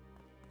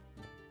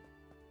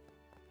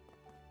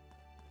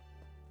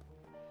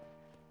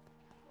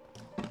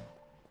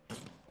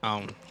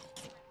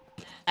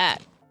 I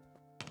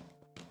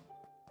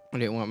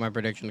didn't want my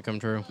prediction to come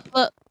true.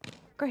 Look,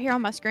 right here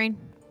on my screen.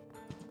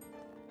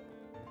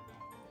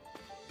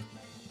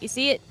 You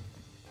see it?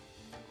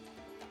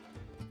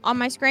 On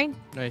my screen?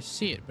 I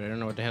see it, but I don't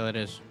know what the hell it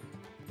is.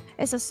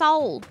 It's a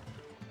soul.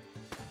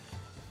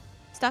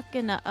 Stuck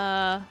in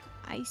a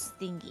ice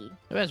thingy.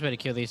 The best way to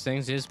kill these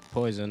things is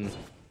poison.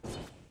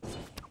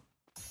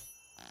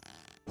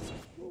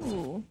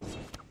 Ooh.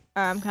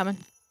 I'm coming.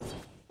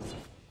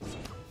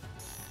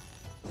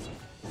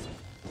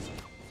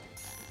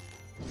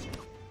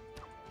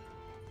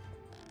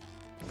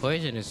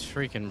 Poison is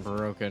freaking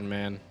broken,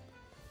 man.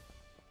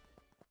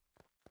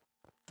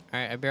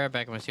 Alright, I'll be right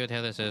back. I'm gonna see what the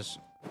hell this is.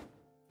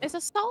 It's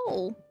a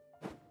soul.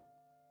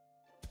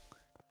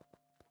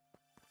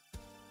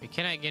 We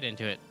cannot get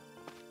into it.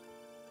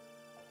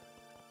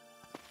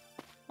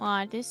 Well,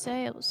 I did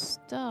say it was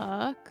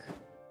stuck.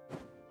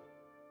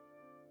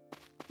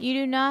 You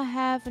do not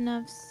have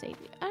enough saving.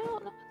 I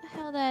don't know what the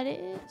hell that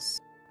is.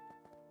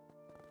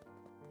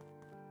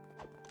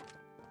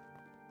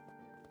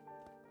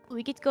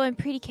 We get to go in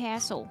Pretty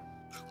Castle.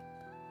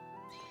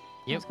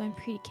 Yep. Let's go in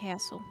Pretty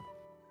Castle.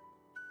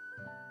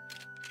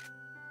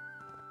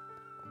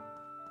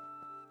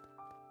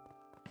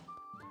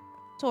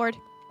 Sword.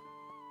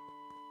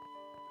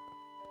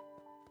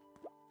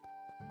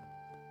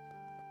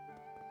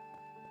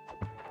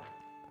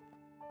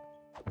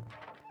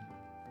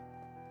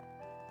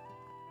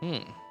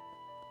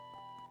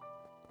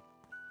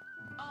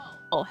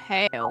 Oh,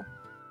 hell.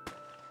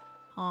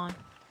 On.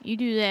 You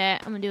do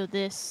that. I'm gonna do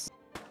this.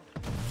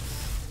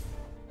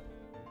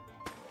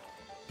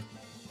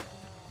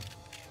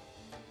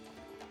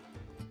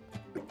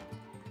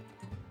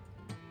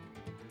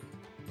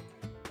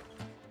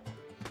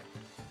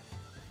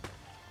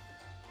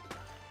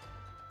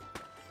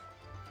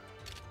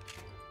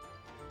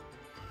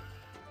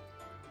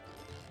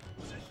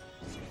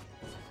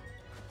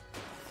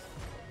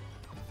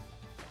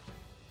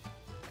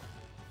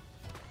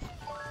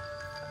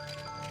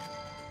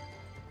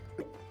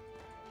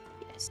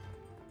 Yes.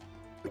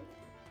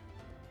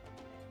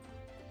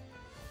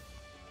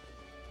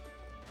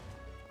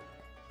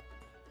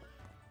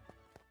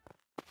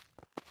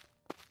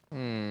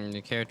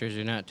 The characters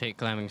do not take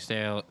climbing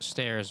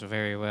stairs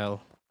very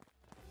well.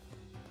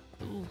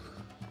 Ooh.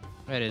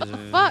 That is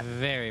fuck?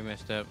 very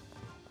messed up.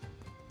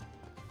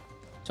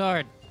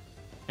 Sword!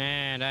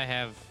 And I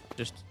have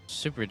just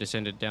super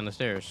descended down the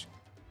stairs.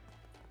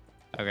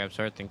 I'll grab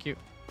sword, thank you.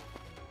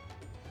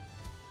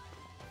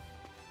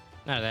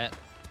 None of that.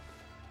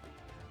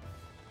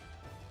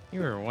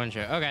 You were one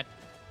shot. Oh god.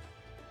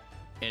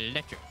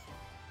 Electric.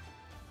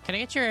 Can I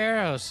get your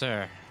arrow,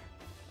 sir?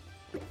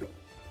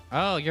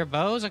 Oh, your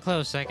bow's a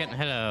close second.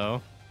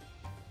 Hello.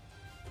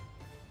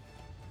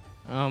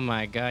 Oh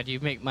my god, you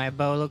make my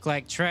bow look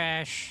like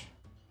trash.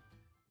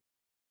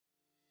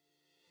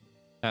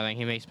 Darling,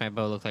 he makes my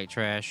bow look like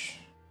trash.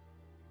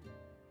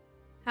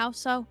 How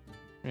so?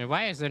 I mean,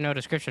 why is there no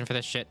description for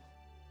this shit?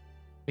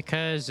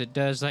 Because it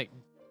does like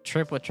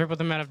triple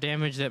the amount of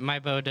damage that my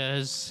bow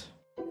does.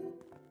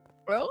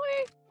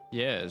 Really?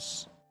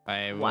 Yes.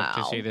 I want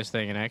to see this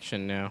thing in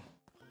action now.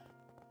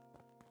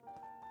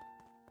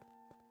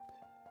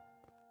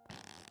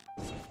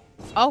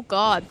 Oh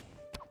god.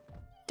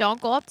 Don't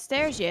go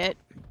upstairs yet.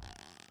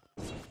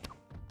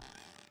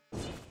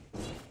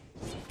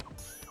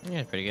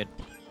 Yeah, pretty good.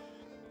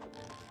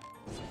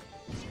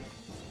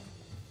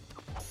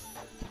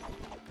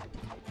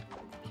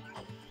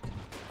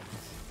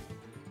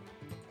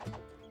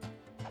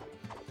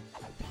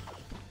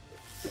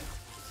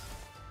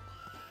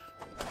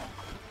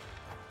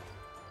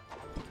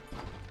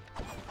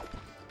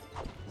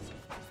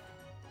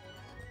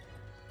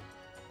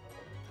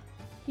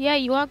 Yeah,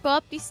 you want to go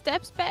up these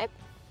steps, babe?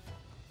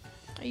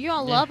 You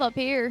don't Yeah. love up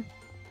here.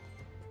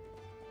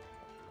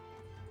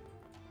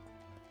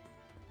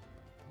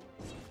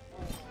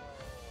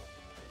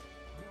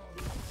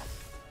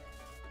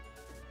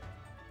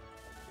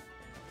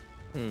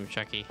 Ooh,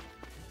 Chucky.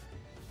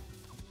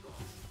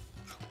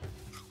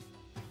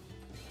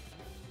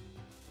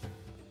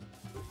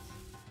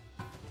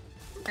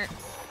 There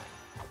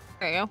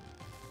you go.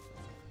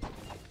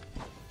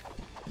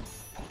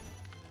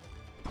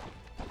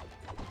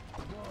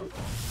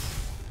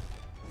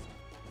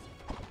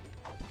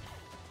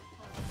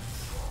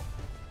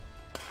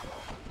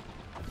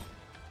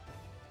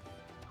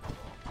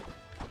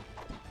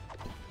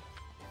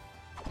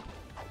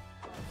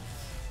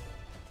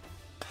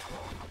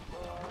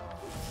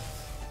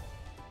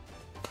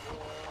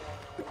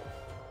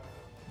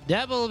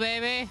 Double,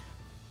 baby.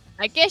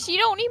 I guess you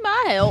don't need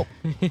my help.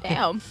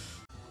 Damn.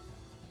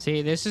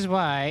 See, this is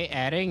why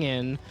adding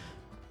in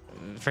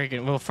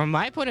freaking, well, from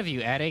my point of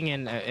view, adding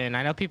in, and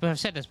I know people have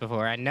said this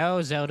before, I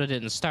know Zelda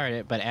didn't start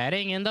it, but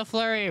adding in the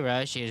flurry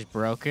rush is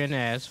broken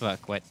as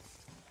fuck. What?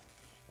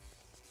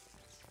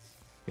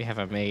 We have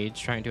a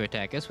mage trying to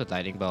attack us with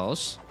lightning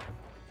balls.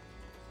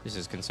 This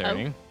is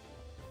concerning.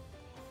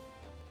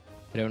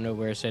 I don't know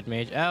where said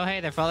mage. Oh, hey,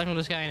 they're falling from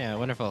the sky now.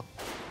 Wonderful.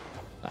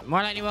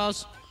 More lightning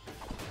balls.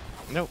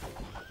 Nope.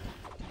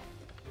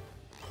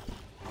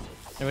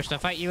 I wish to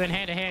fight you in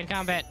hand-to-hand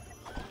combat.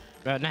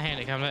 Not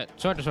hand-to-hand combat.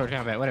 Sword-to-sword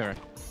combat, whatever.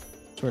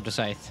 Sword to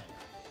scythe.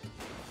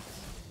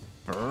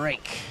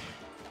 Break.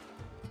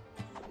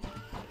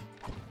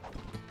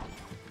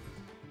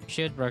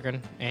 Shield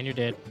broken, and you're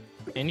dead.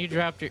 And you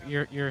dropped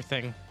your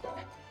thing.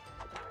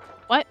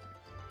 What?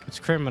 It's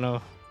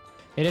criminal.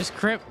 It is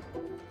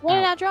What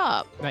did I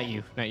drop? Not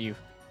you, not you.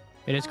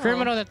 It is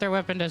criminal that their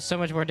weapon does so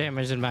much more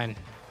damage than mine.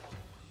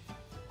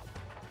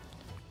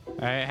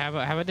 Alright, how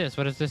about this?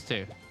 What does this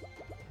do?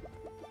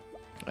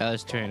 Oh,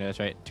 it's two-handed, that's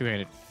right.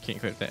 Two-handed. Can't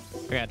equip that.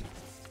 Forgot.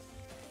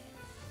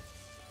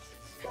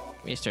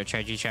 Mr.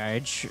 Chargey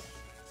Charge.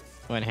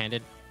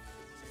 One-handed.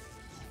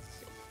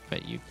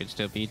 But you could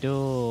still be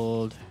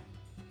dueled.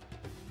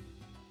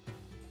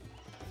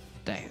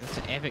 Dang, that's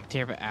an epic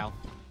tier, but ow.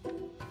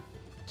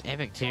 It's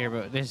epic tier,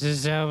 but this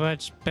is so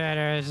much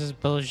better. This is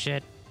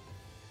bullshit.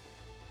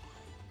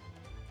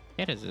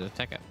 It is a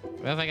second.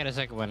 Well, if I get a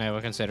second one, I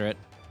will consider it.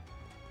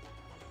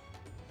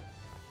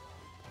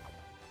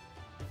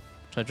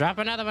 So drop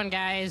another one,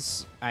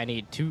 guys. I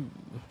need 2.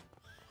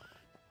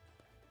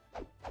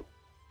 Oh,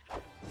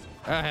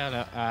 hell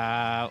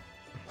no.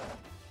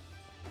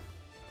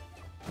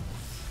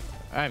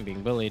 I'm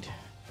being bullied.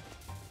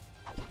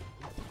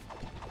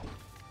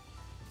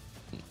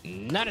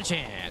 Not a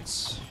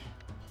chance.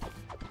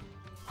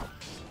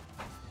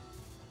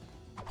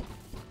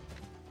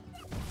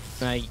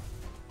 I...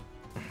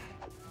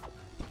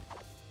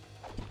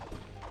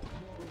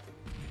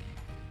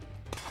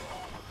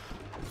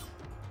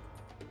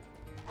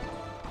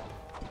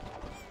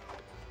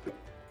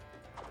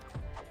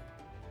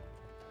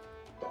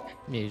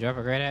 Yeah, you drop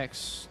a great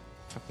axe?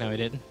 Fuck no, he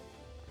didn't.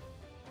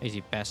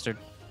 Easy bastard.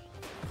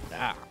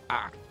 Ah,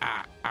 ah,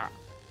 ah, ah.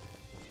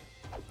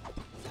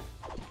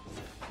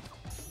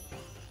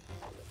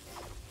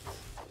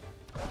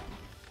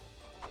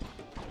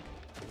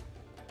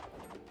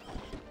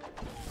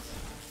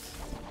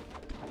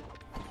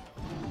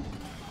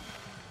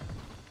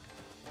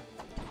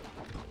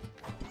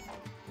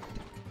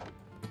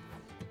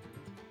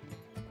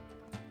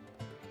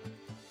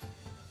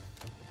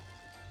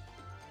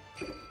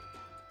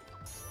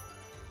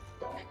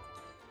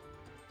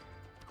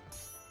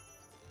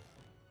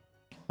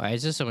 Why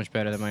is this so much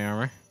better than my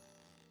armor?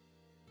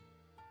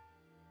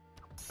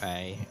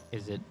 Why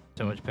is it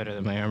so much better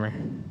than my armor?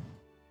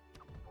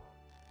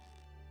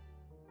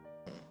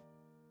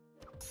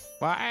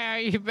 Why are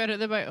you better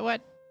than my...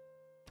 What?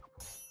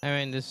 I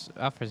mean, this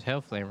offers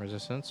hell flame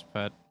resistance,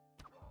 but...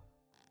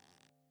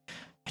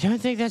 I don't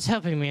think that's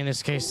helping me in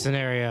this case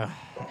scenario.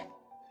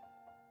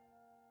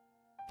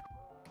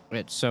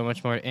 It's so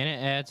much more... And it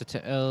adds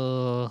a...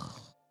 Oh,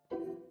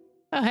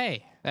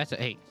 hey! That's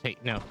a... Hey,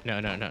 no.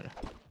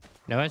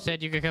 No one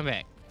said you could come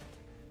back.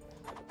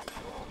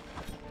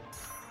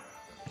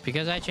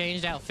 Because I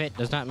changed outfit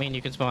does not mean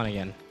you can spawn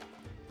again.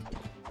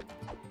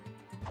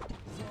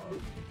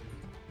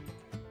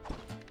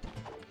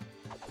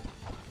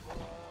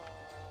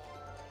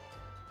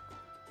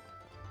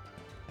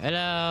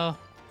 Hello.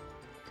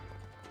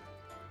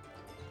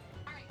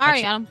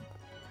 Alright, got him.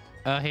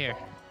 Oh, here.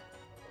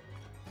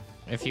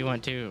 If you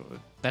want to.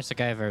 That's the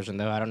guy version,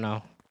 though. I don't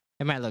know.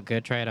 It might look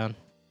good. Try it on.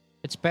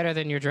 It's better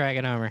than your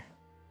dragon armor.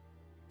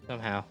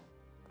 Somehow.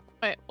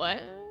 Wait,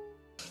 what?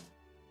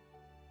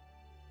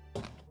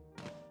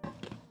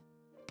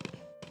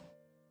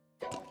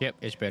 Yep,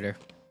 it's better.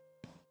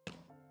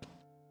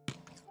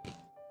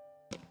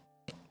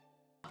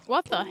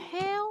 What the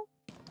hell?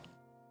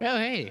 Oh,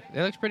 hey.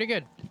 That looks pretty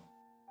good.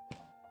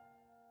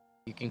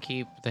 You can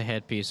keep the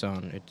headpiece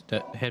on.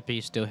 The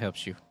headpiece still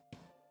helps you.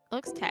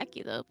 Looks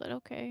tacky though, but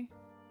okay.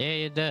 Yeah,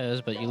 it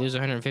does, but you lose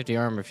 150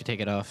 armor if you take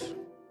it off.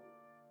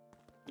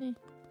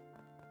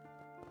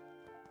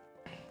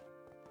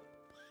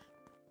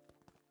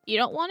 You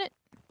don't want it?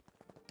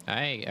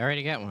 I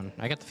already got one.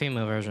 I got the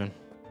female version.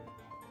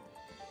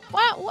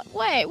 What?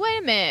 Wait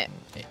a minute.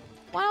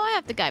 Why do I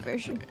have the guy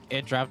version?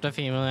 It dropped a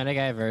female and a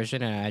guy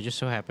version, and I just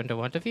so happened to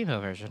want the female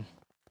version.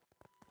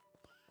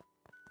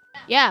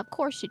 Yeah, of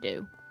course you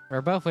do.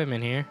 We're both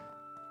women here.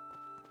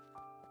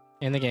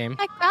 In the game.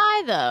 That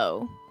guy,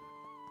 though.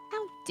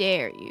 How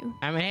dare you?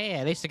 I mean, hey,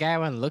 at least the guy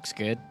one looks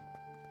good.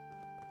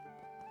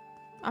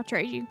 I'll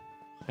trade you.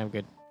 I'm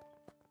good.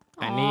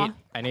 Aw.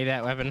 I need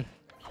that weapon.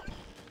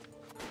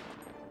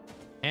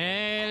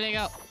 Here they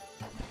go.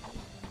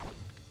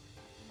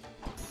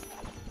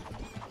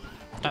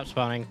 Stop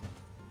spawning.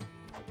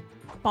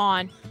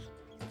 Spawn.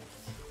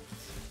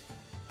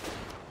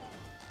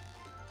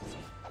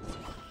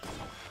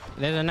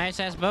 There's a nice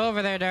ass bow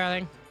over there,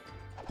 darling.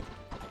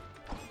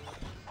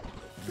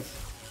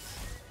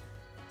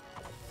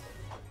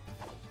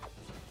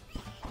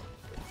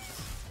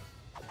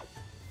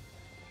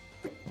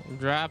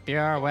 Drop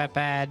your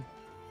weapon.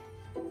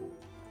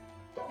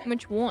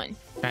 Which one?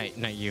 Hey,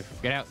 not you.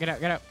 Get out, get out,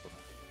 get out.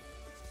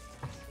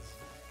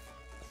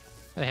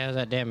 Where the hell is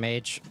that damn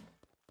mage?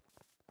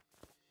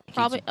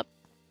 Probably Keeps up.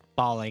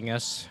 balling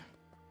us.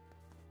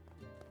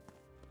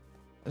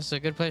 This is a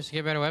good place to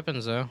get better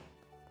weapons, though.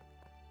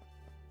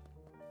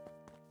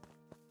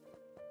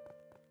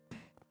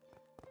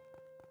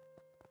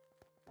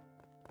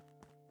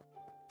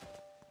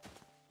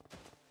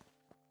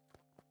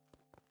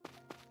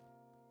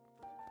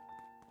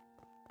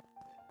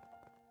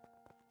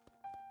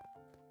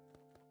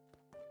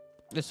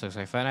 This looks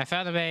like fun. I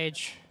found the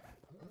mage.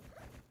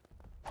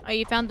 Oh,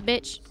 you found the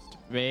bitch?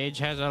 Mage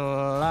has a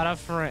lot of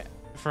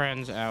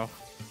friends. Ow.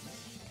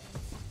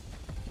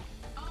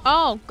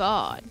 Oh,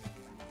 God.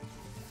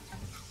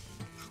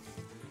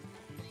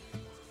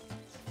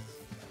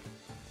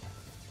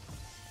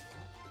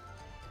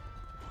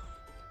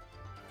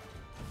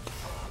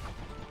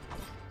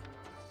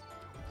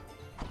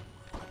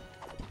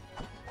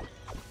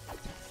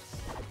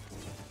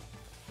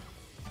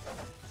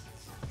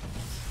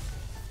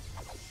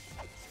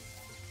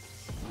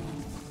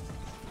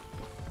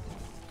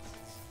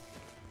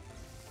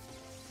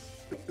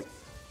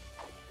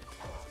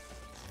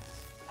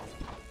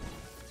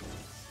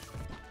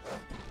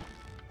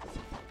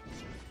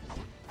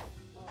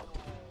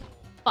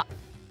 Fuck.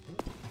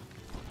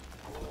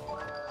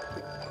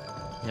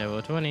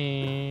 Level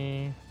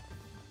 20.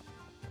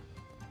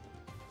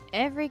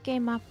 Every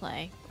game I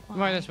play. More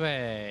Why? this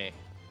way.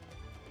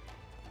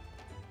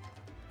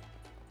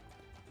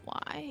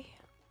 Why?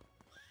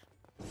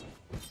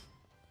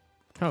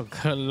 Oh,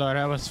 good lord,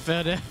 I almost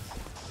fell down.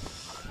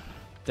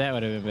 That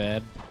would have been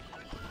bad.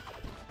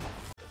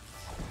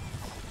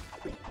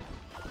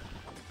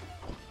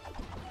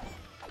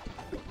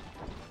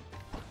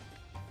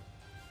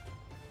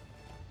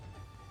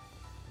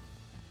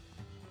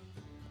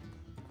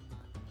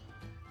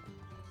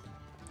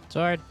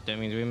 Sword, that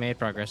means we made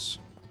progress.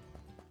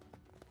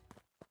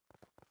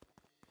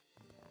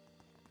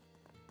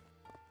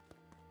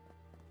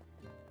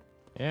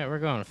 Yeah, we're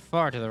going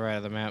far to the right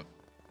of the map.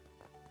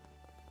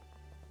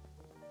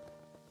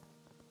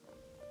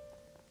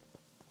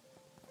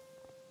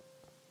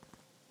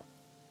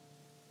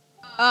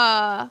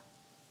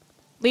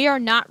 We are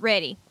not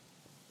ready.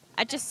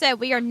 I just said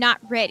we are not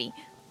ready.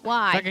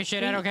 Why? Fuck your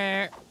shit, I don't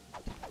care.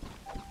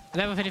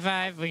 Level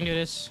 55, we can do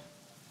this.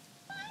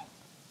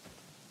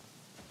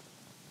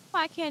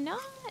 Why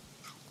cannot?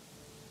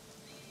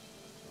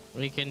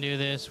 We can do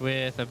this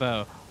with a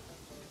bow.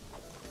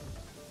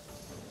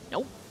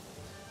 Nope.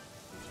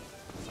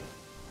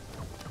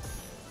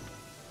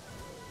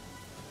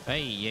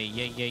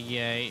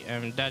 Hey,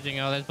 I'm dodging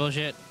all this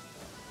bullshit.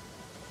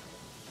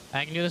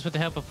 I can do this with the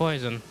help of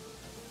poison.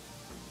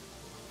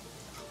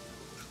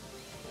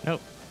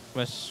 Nope.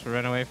 Let's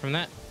run away from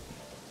that.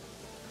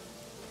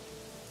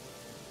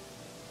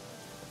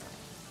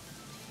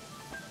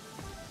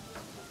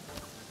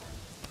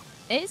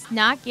 It's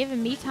not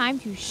giving me time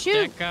to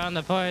shoot. Check on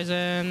the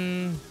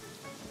poison.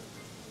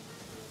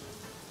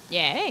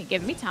 Yeah, it ain't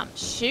giving me time to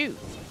shoot.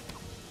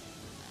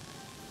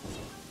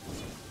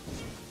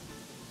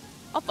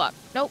 Oh, fuck.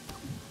 Nope.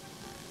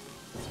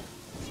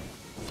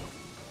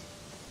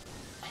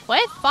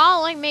 Quit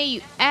following me,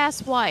 you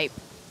asswipe.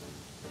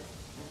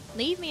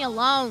 Leave me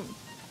alone.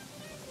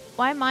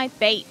 Why am I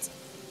bait?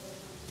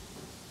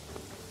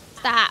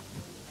 Stop.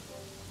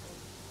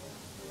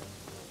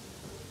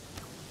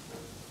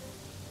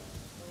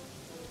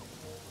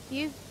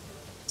 You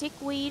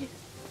dickweed.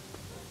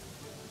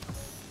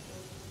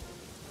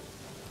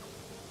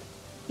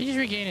 He just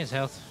regained his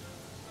health.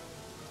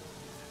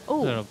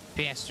 Oh, Little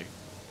bastard.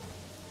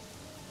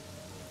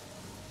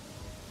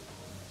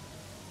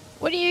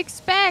 what do you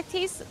expect?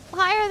 He's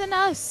higher than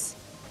us.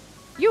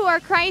 You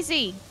are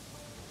crazy.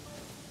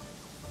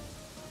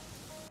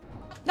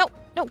 No,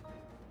 no.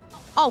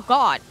 Oh,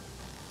 God.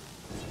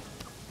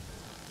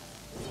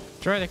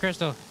 Destroy the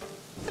crystal.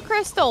 The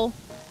crystal.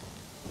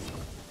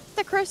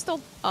 The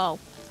crystal. Oh.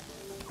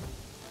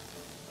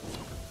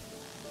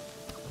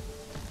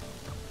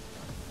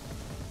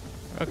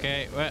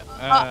 Okay,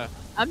 well,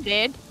 I'm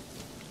dead.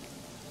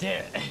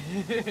 Damn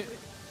it.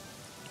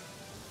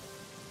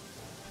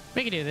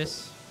 We can do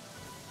this.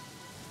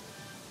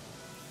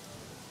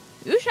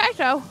 You say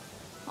so.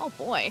 Oh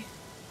boy.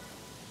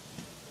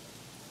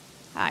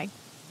 Hi.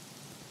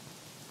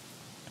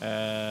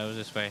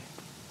 This way.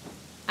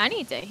 I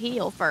need to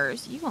heal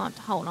first. You gonna have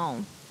to hold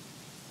on.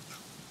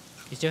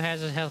 He still has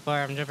his health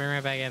bar. I'm jumping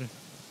right back in.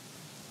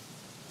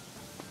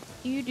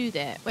 You do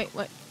that. Wait,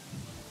 what?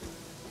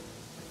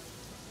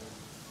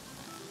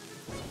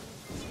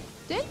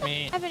 Didn't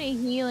I have any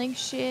healing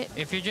shit?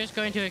 If you're just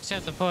going to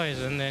accept the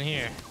poison, then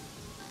here.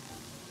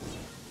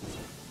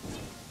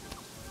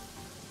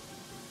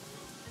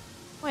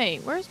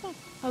 Wait, where's my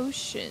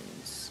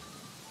potions?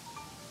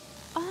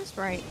 Oh, that's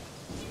right.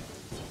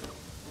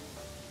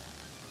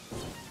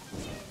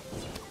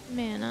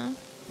 Mana.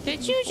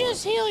 Did you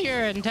just heal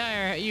your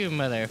entire... You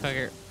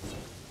motherfucker.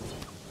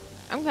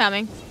 I'm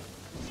coming.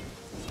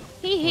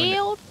 He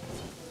healed?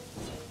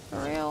 For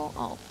real?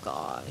 Oh,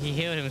 God. He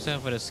healed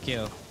himself with a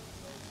skill.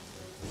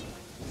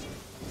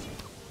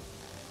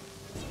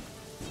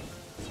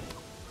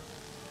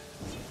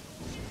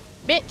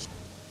 Bitch.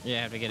 You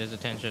have to get his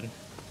attention.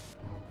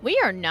 We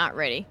are not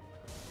ready.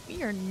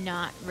 We are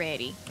not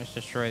ready. Let's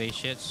destroy these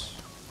shits.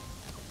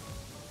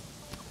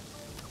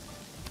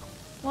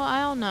 Well,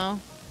 I don't know.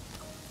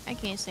 I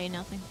can't say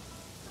nothing.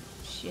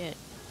 Shit.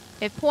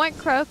 If Point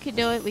Crow can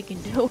do it, we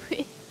can do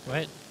it.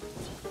 What?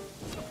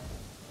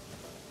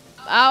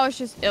 I was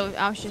just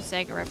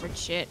saying a reference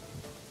shit.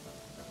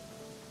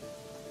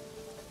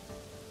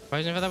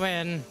 Poison for the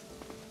win.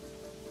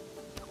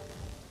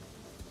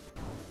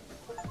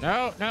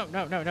 No, no,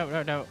 no, no,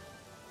 no, no,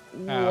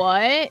 no.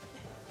 What?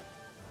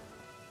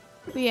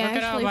 We Look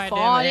at all actually my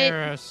fought damn it.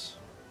 heroes.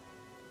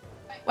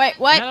 Wait,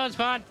 what? Another one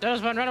spawned. Another one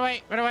spawned. Run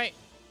away. Run away.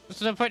 This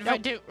is the point to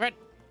fight too. Run.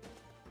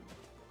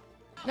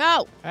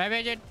 No. I'm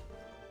injured.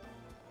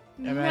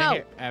 I'm out of No.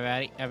 here. I'm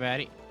out. I'm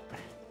out.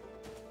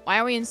 Why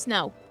are we in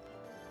snow?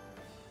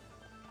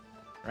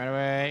 Run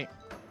away.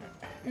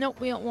 Nope,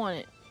 we don't want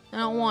it. I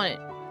don't want it.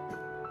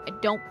 I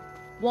don't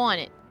want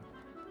it.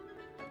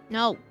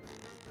 No.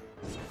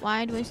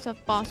 Why do we still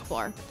have boss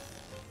bar?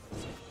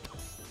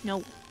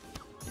 Nope.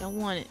 Don't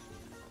want it.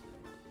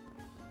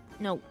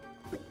 Nope.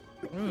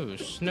 Ooh,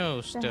 snow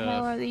What stuff. the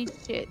hell are these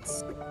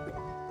shits?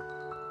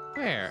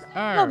 Where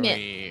are Moment.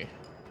 we?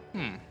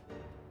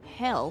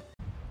 Hell.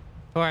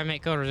 Before I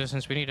make cold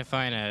resistance, we need to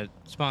find a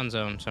spawn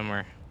zone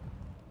somewhere.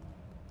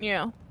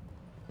 Yeah.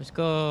 Let's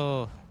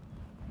go.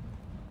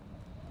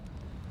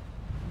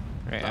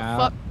 Right,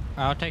 fuck?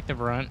 I'll take the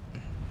brunt.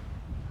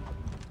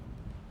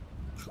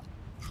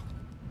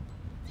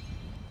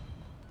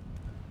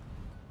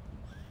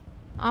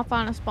 I'll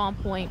find a spawn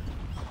point.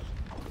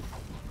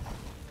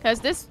 Cause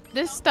this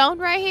stone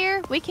right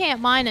here, we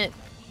can't mine it.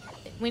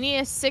 We need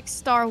a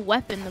 6-star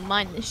weapon to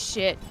mine this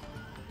shit.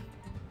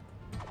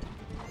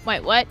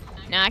 Wait, what?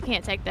 Nah, I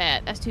can't take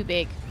that. That's too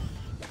big.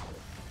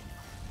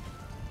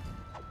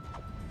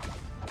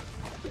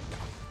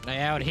 I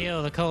out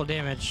heal the cold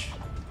damage.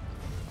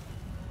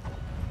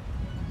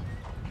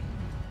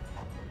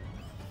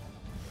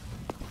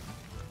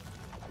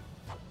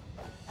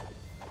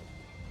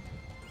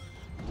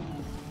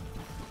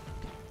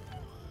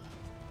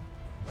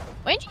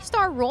 When did you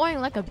start roaring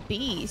like a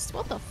beast?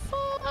 What the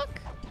fuck?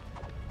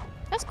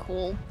 That's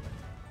cool.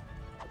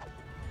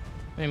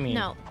 What do you mean?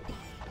 No.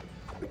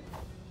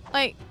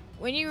 Like,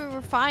 when you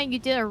were fine, you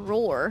did a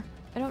roar.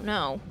 I don't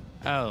know.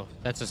 Oh,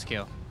 that's a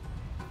skill.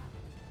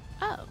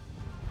 Oh.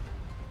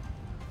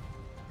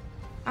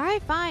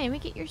 Alright, fine. Let me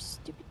get your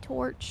stupid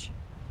torch.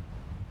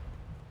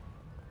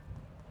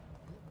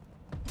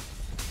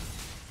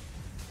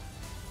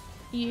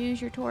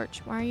 Use your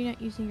torch. Why are you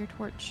not using your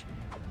torch?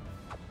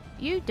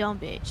 You dumb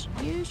bitch.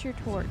 Use your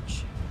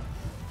torch.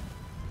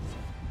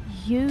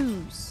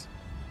 Use.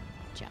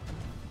 Jump.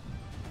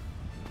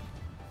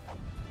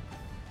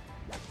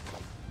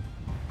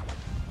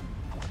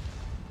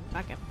 If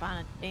I can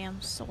find a damn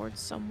sword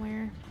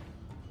somewhere.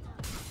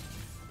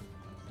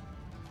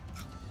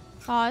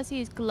 Oh, I see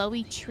these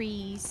glowy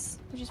trees,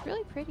 which is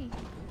really pretty.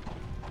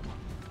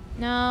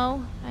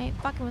 No, I ain't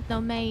fucking with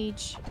no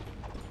mage.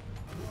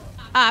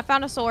 Ah, I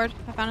found a sword.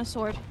 I found a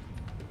sword.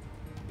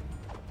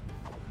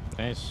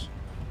 Nice.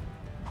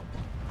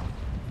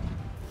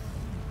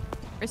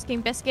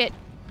 Risking biscuit.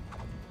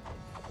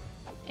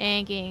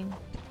 And getting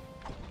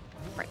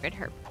red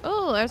herb.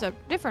 Oh, there's a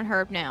different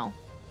herb now.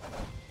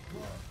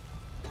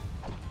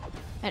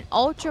 An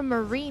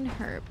ultramarine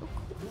herb. Oh,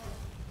 cool.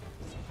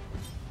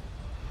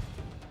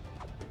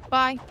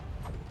 Bye.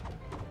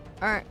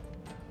 Alright.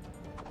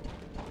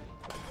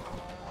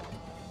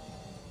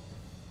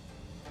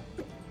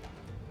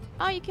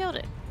 Oh, you killed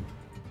it.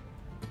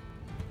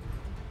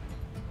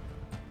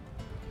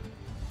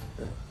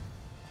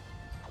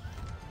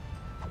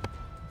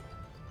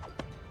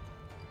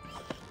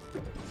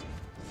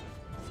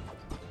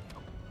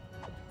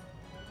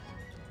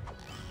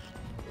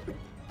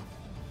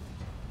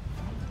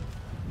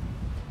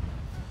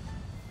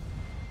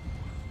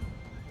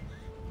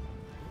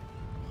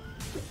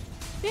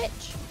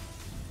 Bitch.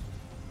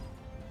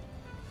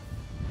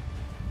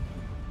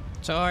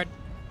 Sword.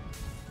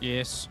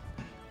 Yes.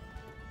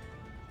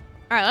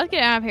 All right, let's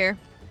get out of here.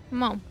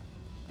 Come on.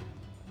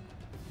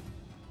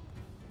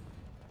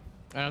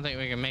 I don't think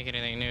we can make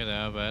anything new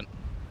though, but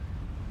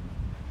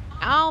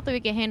I don't think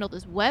we can handle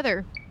this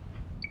weather.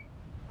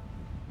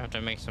 I have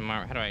to make some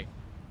more. How do I?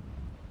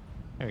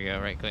 There we go.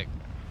 Right click.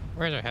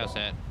 Where's our house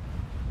at?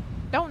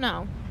 Don't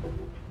know.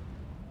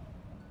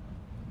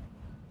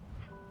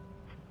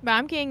 But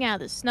I'm getting out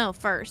of the snow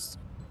first.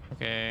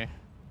 Okay.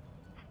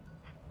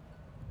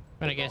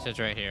 But I guess it's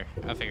right here.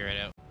 I'll figure it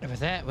out. And with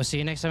that, we'll see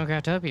you next time on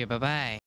Craftopia. Bye bye.